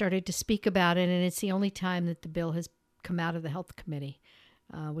 And I started to speak about it, and it's the only time that the bill has come out of the health committee,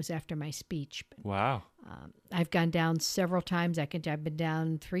 was after my speech. Wow. I've gone down several times. I've been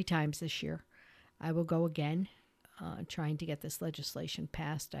down 3 times this year. I will go again, trying to get this legislation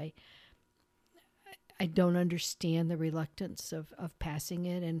passed. I don't understand the reluctance of passing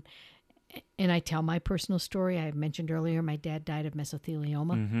it, and I tell my personal story. I mentioned earlier my dad died of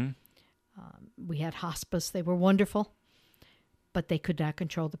mesothelioma. We had hospice. They were wonderful, but they could not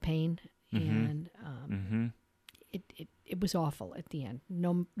control the pain, and it was awful at the end.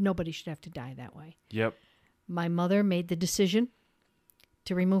 Nobody should have to die that way. Yep. My mother made the decision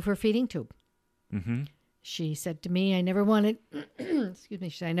to remove her feeding tube. She said to me, I never wanted, excuse me,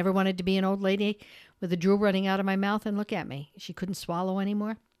 she said, I never wanted to be an old lady with the drool running out of my mouth and look at me. She couldn't swallow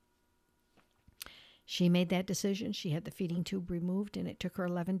anymore. She made that decision. She had the feeding tube removed, and it took her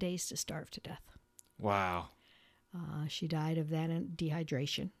 11 days to starve to death. Wow. She died of that and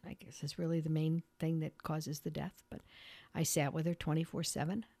dehydration, I guess is really the main thing that causes the death. But I sat with her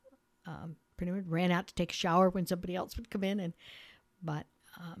 24/7. Pretty much ran out to take a shower when somebody else would come in,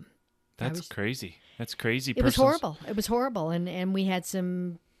 That's crazy. That's crazy. It was horrible. It was horrible. And we had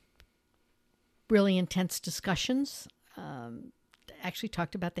some really intense discussions. Actually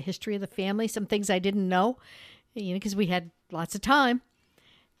talked about the history of the family, some things I didn't know, because we had lots of time.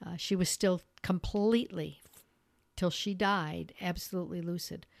 She was still completely, till she died, absolutely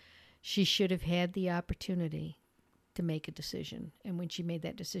lucid. She should have had the opportunity to make a decision. And when she made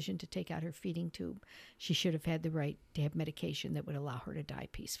that decision to take out her feeding tube, she should have had the right to have medication that would allow her to die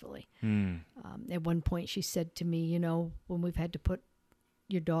peacefully. At one point, she said to me, when we've had to put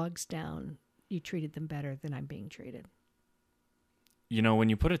your dogs down, you treated them better than I'm being treated. When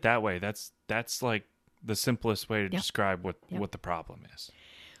you put it that way, that's like the simplest way to describe what the problem is.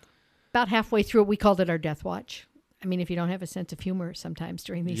 About halfway through it, we called it our death watch. I mean, if you don't have a sense of humor sometimes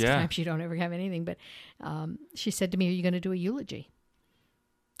during these times, you don't ever have anything. But she said to me, are you going to do a eulogy?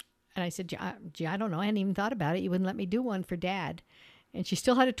 And I said, gee, I don't know. I hadn't even thought about it. You wouldn't let me do one for Dad. And she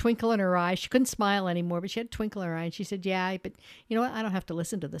still had a twinkle in her eye. She couldn't smile anymore, but she had a twinkle in her eye. And she said, yeah, but you know what? I don't have to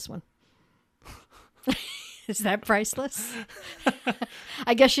listen to this one. Is that priceless?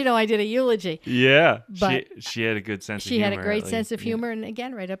 I guess I did a eulogy. Yeah, but she had a good sense of humor. She had a great sense of humor, and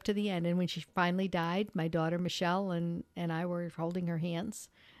again, right up to the end. And when she finally died, my daughter Michelle and I were holding her hands.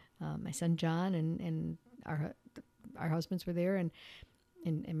 My son John and our husbands were there, and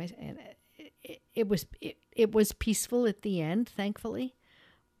it was peaceful at the end, thankfully.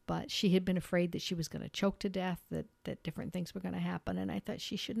 But she had been afraid that she was going to choke to death, that different things were going to happen, and I thought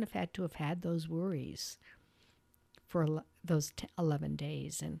she shouldn't have had to have had those worries for those 11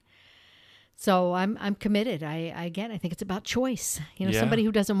 days. And so I'm committed. I think it's about choice. Somebody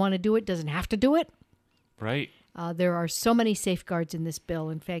who doesn't want to do it doesn't have to do it. Right. There are so many safeguards in this bill.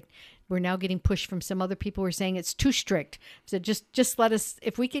 In fact, we're now getting pushed from some other people who are saying it's too strict. So just let us,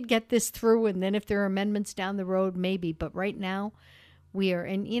 if we could get this through, and then if there are amendments down the road, maybe. But right now, we are,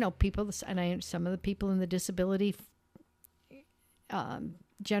 and people, and some of the people in the disability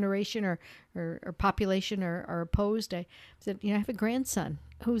generation or population are opposed. I said, I have a grandson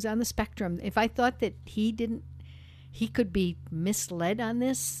who's on the spectrum. If I thought that he could be misled on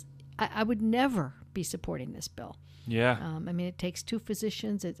this, I would never be supporting this bill. Yeah. It takes 2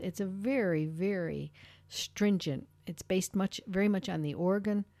 physicians. It's a very, very stringent. It's based very much on the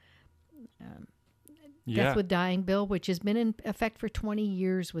Oregon Death with Dying bill, which has been in effect for 20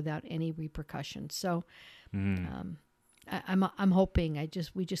 years without any repercussions. So, I'm hoping.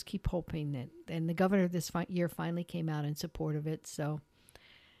 We just keep hoping that. And the governor this year finally came out in support of it. So,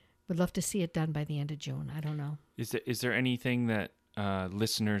 would love to see it done by the end of June. I don't know. Is there anything that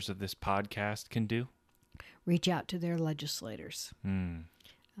listeners of this podcast can do? Reach out to their legislators.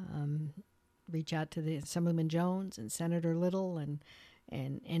 reach out to the Assemblyman Jones and Senator Little and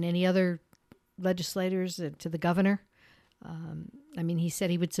any other legislators, to the governor. I mean, he said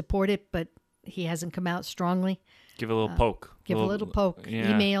he would support it, but he hasn't come out strongly. Give a little poke. Give a little poke.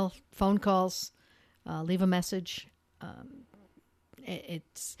 Yeah. Email, phone calls, leave a message.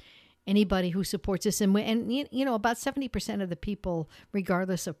 It's anybody who supports this. And about 70% of the people,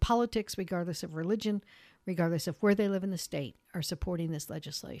 regardless of politics, regardless of religion, regardless of where they live in the state, are supporting this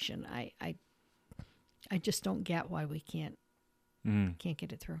legislation. I just don't get why we can't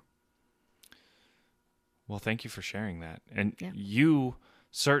get it through. Well, thank you for sharing that. And Yeah. you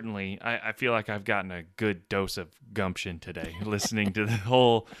certainly, I feel like I've gotten a good dose of gumption today, listening to the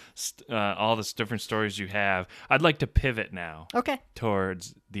whole, all the different stories you have. I'd like to pivot now Okay.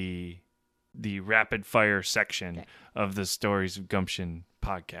 towards the rapid fire section of the Stories of Gumption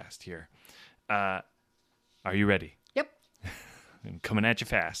podcast here. Are you ready? Yep. I'm coming at you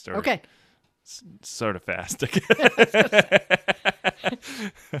fast. Or Okay. Sort of fast.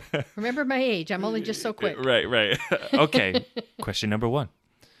 Remember my age. I'm only just so quick. Right. Okay. Question number 1.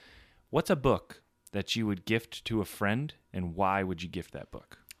 What's a book that you would gift to a friend, and why would you gift that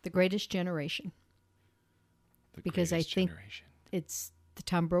book? The Greatest Generation. Because I think it's the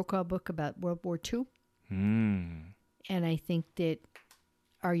Tom Brokaw book about World War II. And I think that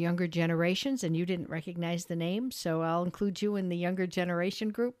our younger generations, and you didn't recognize the name, so I'll include you in the younger generation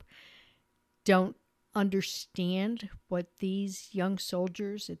group, don't understand what these young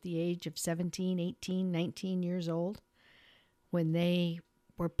soldiers at the age of 17, 18, 19 years old, when they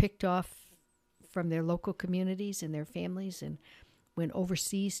were picked off from their local communities and their families and went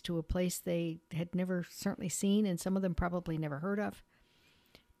overseas to a place they had never certainly seen, and some of them probably never heard of,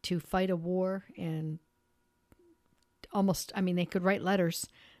 to fight a war. And they could write letters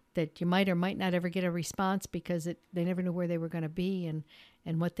that you might or might not ever get a response because they never knew where they were going to be and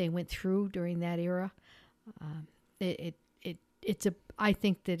what they went through during that era. I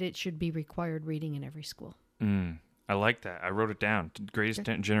think that it should be required reading in every school. I like that. I wrote it down. Greatest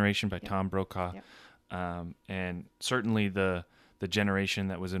Generation by Tom Brokaw. Yep. And certainly the generation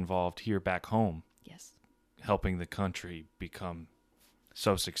that was involved here back home. Yes. Helping the country become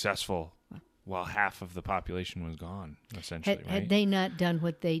so successful while half of the population was gone, essentially. Had they not done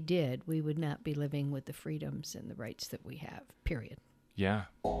what they did, we would not be living with the freedoms and the rights that we have, period. Yeah.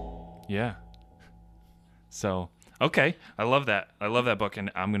 So, okay. I love that. I love that book,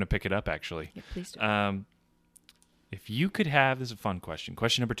 and I'm going to pick it up, actually. Yeah, please do. If you could have, this is a fun question.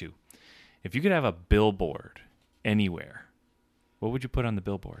 Question number 2. If you could have a billboard anywhere, what would you put on the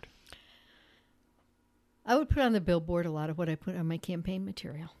billboard? I would put on the billboard a lot of what I put on my campaign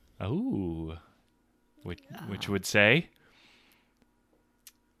material. Oh, which would say?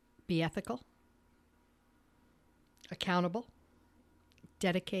 Be ethical, accountable,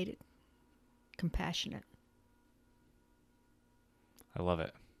 dedicated, compassionate. I love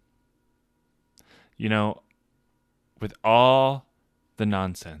it. You know, with all the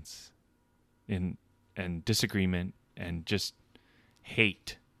nonsense and disagreement and just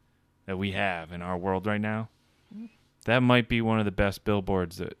hate that we have in our world right now, that might be one of the best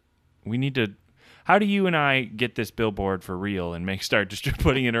billboards that we need to. How do you and I get this billboard for real and start just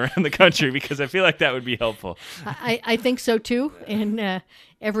putting it around the country? Because I feel like that would be helpful. I think so too, and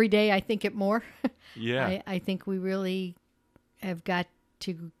every day I think it more. Yeah, I think we really have got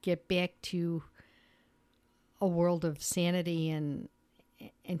to get back to a world of sanity and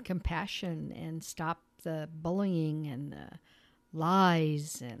compassion, and stop the bullying and the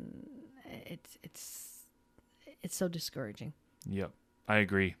lies, and it's so discouraging. Yep, I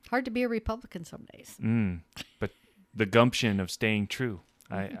agree. Hard to be a Republican some days. But the gumption of staying true,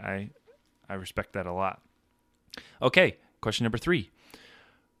 I respect that a lot. Okay, question number 3.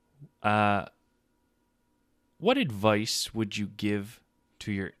 What advice would you give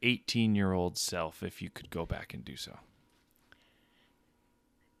to your 18-year-old self if you could go back and do so?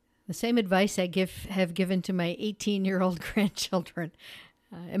 The same advice I have given to my 18-year-old grandchildren.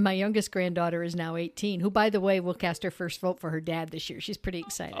 And my youngest granddaughter is now 18, who, by the way, will cast her first vote for her dad this year. She's pretty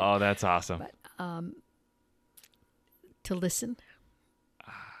excited. Oh, that's awesome. But to listen.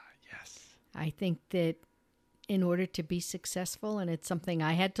 Yes. I think that in order to be successful, and it's something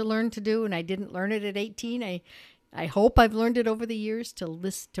I had to learn to do, and I didn't learn it at 18. I hope I've learned it over the years to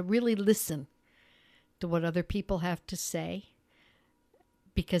really listen to what other people have to say,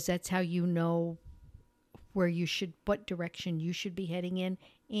 because that's how you know what direction you should be heading in,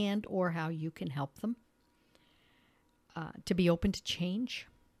 and or how you can help them. To be open to change.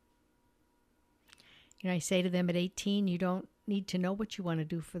 I say to them at 18, you don't need to know what you want to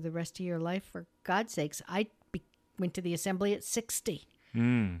do for the rest of your life. For God's sakes, I went to the assembly at 60.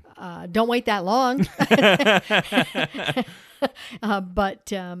 Don't wait that long.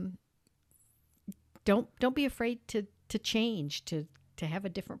 But don't be afraid to change, to have a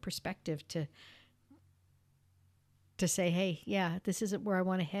different perspective, to say, hey, yeah, this isn't where I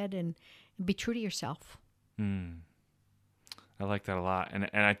want to head, and be true to yourself. I like that a lot.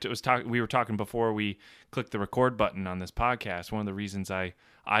 And we were talking before we clicked the record button on this podcast. One of the reasons I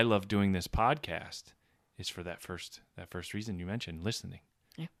love doing this podcast is for that first reason you mentioned, listening.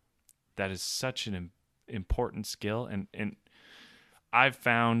 Yeah. That is such an important skill, and I've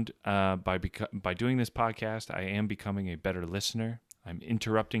found by doing this podcast, I am becoming a better listener. I'm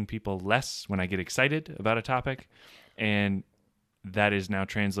interrupting people less when I get excited about a topic, and that is now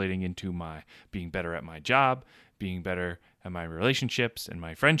translating into my being better at my job, being better at my relationships and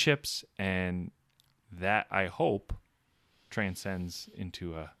my friendships, and that, I hope, transcends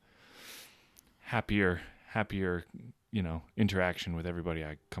into a happier, interaction with everybody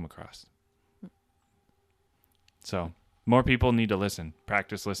I come across. So more people need to listen.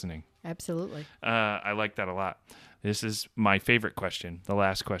 Practice listening. Absolutely. I like that a lot. This is my favorite question, the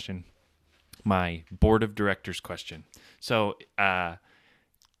last question, my board of directors question. So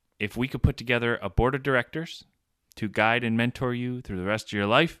if we could put together a board of directors to guide and mentor you through the rest of your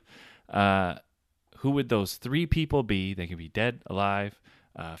life, who would those three people be? They could be dead, alive,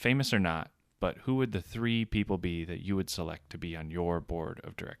 famous or not, but who would the three people be that you would select to be on your board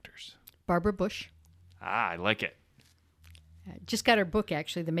of directors? Barbara Bush. I like it. Just got her book,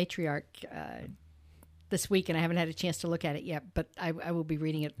 actually, The Matriarch, this week, and I haven't had a chance to look at it yet, but I will be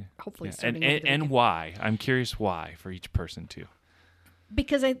reading it, hopefully. Yeah. And why? I'm curious why for each person, too.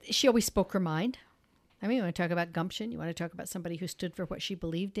 Because she always spoke her mind. I mean, you want to talk about gumption, you want to talk about somebody who stood for what she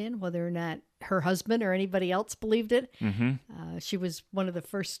believed in, whether or not her husband or anybody else believed it. Mm-hmm. She was one of the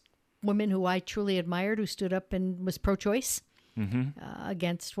first women who I truly admired, who stood up and was pro-choice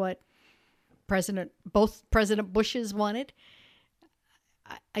against what both President Bushes wanted.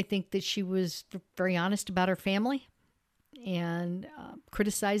 I think that she was very honest about her family and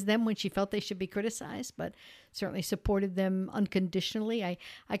criticized them when she felt they should be criticized, but certainly supported them unconditionally.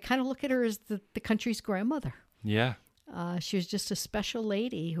 I kind of look at her as the country's grandmother. Yeah. She was just a special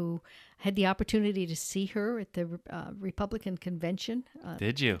lady who had the opportunity to see her at the Republican convention.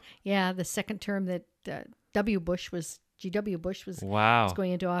 Did you? Yeah, the second term that G.W. Bush was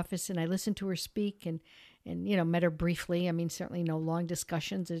going into office, and I listened to her speak and met her briefly. I mean, certainly no long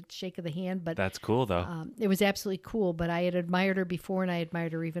discussions, a shake of the hand, but that's cool though. It was absolutely cool. But I had admired her before, and I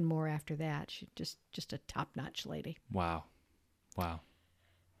admired her even more after that. She's just a top-notch lady. Wow.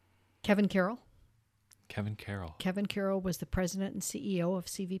 Kevin Carroll. Kevin Carroll was the president and CEO of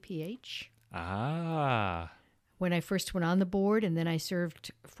CVPH. When I first went on the board, and then I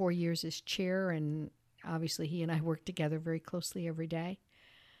served 4 years as chair, and obviously he and I worked together very closely every day.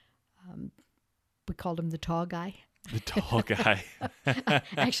 We called him the tall guy. The tall guy.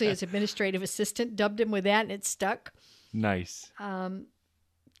 Actually, his administrative assistant dubbed him with that, and it stuck. Nice.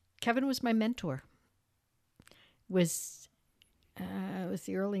 Kevin was my mentor. It was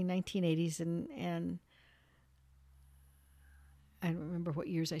the early 1980s, and I don't remember what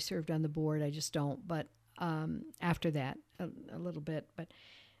years I served on the board. I just don't. But after that, a little bit. But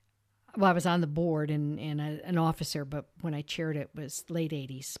I was on the board and an officer, but when I chaired it was late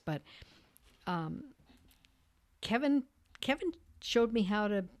 80s. But Kevin showed me how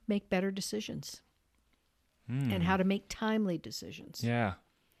to make better decisions and how to make timely decisions. Yeah.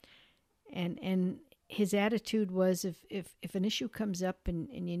 And his attitude was, if an issue comes up and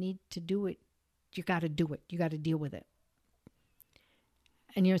you need to do it, you got to do it. You got to deal with it.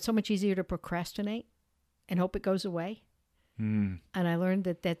 And it's so much easier to procrastinate and hope it goes away. And I learned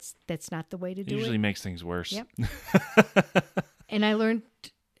that that's not the way to do it. Usually makes things worse. Yep. And I learned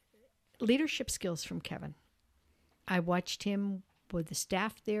leadership skills from Kevin. I watched him with the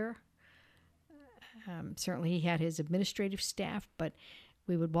staff there. Certainly he had his administrative staff, but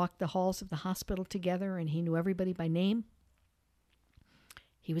we would walk the halls of the hospital together, and he knew everybody by name.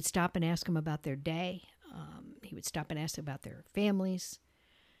 He would stop and ask them about their day. He would stop and ask about their families.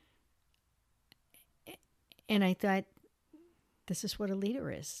 And I thought, this is what a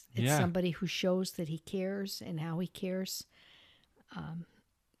leader is. It's somebody who shows that he cares and how he cares.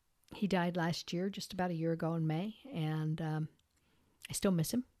 He died last year, just about a year ago in May, and I still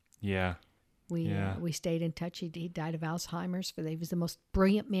miss him. Yeah. We stayed in touch. He died of Alzheimer's. He was the most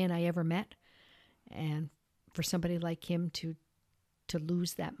brilliant man I ever met, and for somebody like him to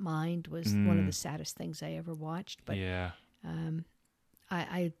lose that mind was one of the saddest things I ever watched. But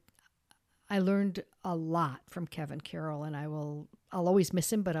I learned a lot from Kevin Carroll, and I'll always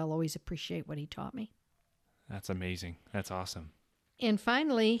miss him, but I'll always appreciate what he taught me. That's amazing. That's awesome. And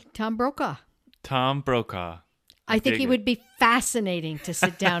finally, Tom Brokaw. Tom Brokaw. I think he would be fascinating to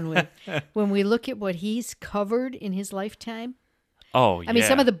sit down with when we look at what he's covered in his lifetime. Oh, yeah. I mean,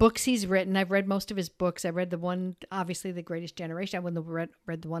 some of the books he's written, I've read most of his books. I read the one, obviously, The Greatest Generation. I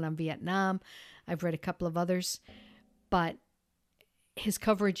read the one on Vietnam. I've read a couple of others. But his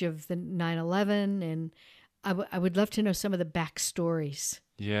coverage of the 9/11, and I would love to know some of the backstories.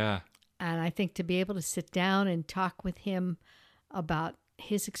 Yeah. And I think to be able to sit down and talk with him about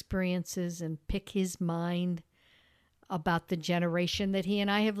his experiences and pick his mind about the generation that he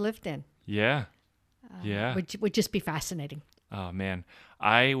and I have lived in. Yeah. Yeah. Would just be fascinating. Oh, man.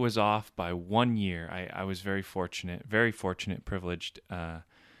 I was off by 1 year. I was very fortunate, privileged to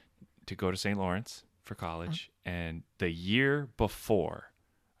go to St. Lawrence for college. And the year before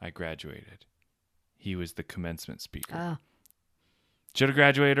I graduated, he was the commencement speaker. Should have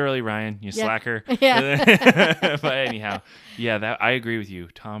graduated early, Ryan. You slacker. Yeah. But anyhow, yeah, I agree with you.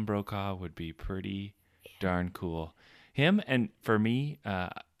 Tom Brokaw would be pretty darn cool. Him, and for me,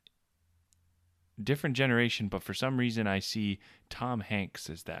 different generation, but for some reason I see Tom Hanks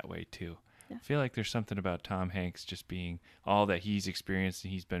as that way too. Yeah. I feel like there's something about Tom Hanks just being all that he's experienced,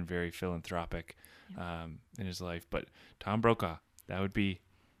 and he's been very philanthropic in his life. But Tom Brokaw, that'd be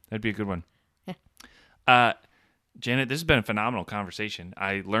a good one. Yeah. Janet, this has been a phenomenal conversation.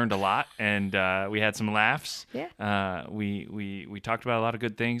 I learned a lot, and we had some laughs. Yeah. We talked about a lot of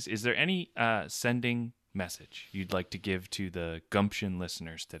good things. Is there any sending message you'd like to give to the Gumption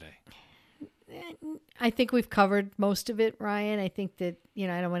listeners today? I think we've covered most of it, Ryan. I think that,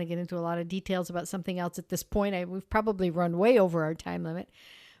 I don't want to get into a lot of details about something else at this point. We've probably run way over our time limit.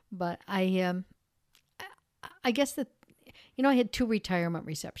 But I guess that, I had 2 retirement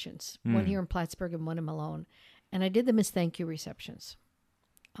receptions, one here in Plattsburgh and one in Malone. And I did them as thank you receptions.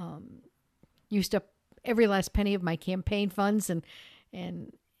 Used up every last penny of my campaign funds and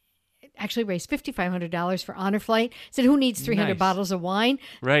actually raised $5,500 for Honor Flight. Said, who needs 300 bottles of wine?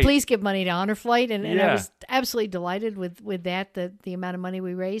 Right. Please give money to Honor Flight. And I was absolutely delighted with that, the amount of money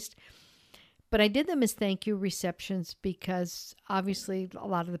we raised. But I did them as thank you receptions because obviously a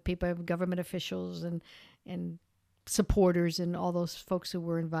lot of the people, government officials and supporters and all those folks who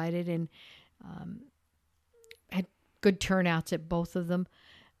were invited, and had good turnouts at both of them.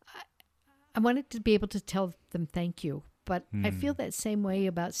 I wanted to be able to tell them thank you. But I feel that same way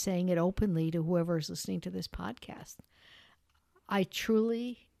about saying it openly to whoever is listening to this podcast. I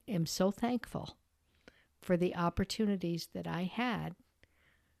truly am so thankful for the opportunities that I had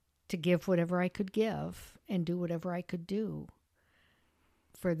to give whatever I could give and do whatever I could do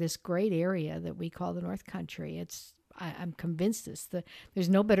for this great area that we call the North Country. I'm convinced there's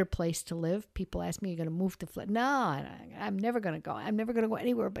no better place to live. People ask me, "You're going to move to Flint?" No, I'm never going to go. I'm never going to go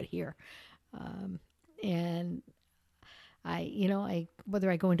anywhere but here. And I whether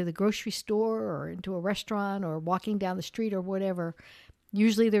I go into the grocery store or into a restaurant or walking down the street or whatever,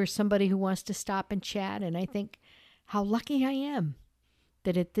 usually there's somebody who wants to stop and chat. And I think how lucky I am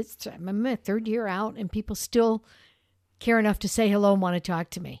that I'm my 3rd year out and people still care enough to say hello and want to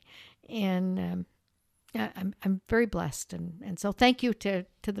talk to me. And I'm very blessed. And so thank you to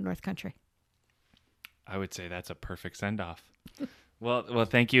the North Country. I would say that's a perfect send-off. Well,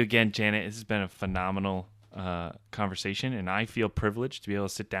 thank you again, Janet. This has been a phenomenal conversation, and I feel privileged to be able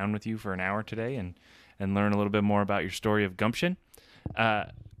to sit down with you for an hour today and learn a little bit more about your story of gumption.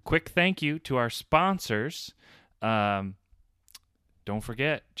 Quick thank you to our sponsors. Don't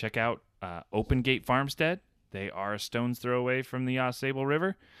forget, check out Open Gate Farmstead. They are a stone's throw away from the Sable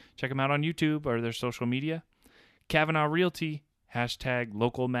River. Check them out on YouTube or their social media. Kavanaugh Realty,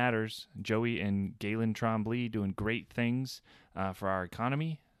 #Local Matters. Joey and Galen Trombley doing great things for our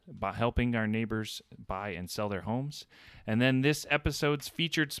economy, by helping our neighbors buy and sell their homes. And then this episode's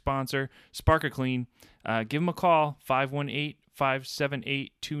featured sponsor, Sparker Clean. Give them a call,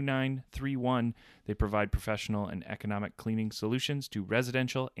 518-578-2931. They provide professional and economic cleaning solutions to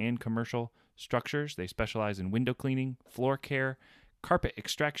residential and commercial structures. They specialize in window cleaning, floor care, carpet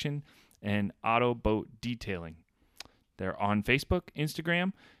extraction, and auto boat detailing. They're on Facebook,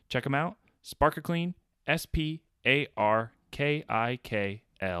 Instagram. Check them out. Sparker Clean, SPARKIKLEEN.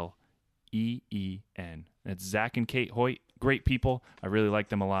 That's Zach and Kate Hoyt. Great people. I really like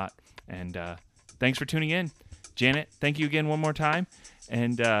them a lot. And thanks for tuning in. Janet, thank you again one more time.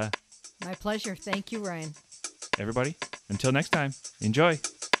 And my pleasure. Thank you, Ryan. Everybody, until next time, enjoy.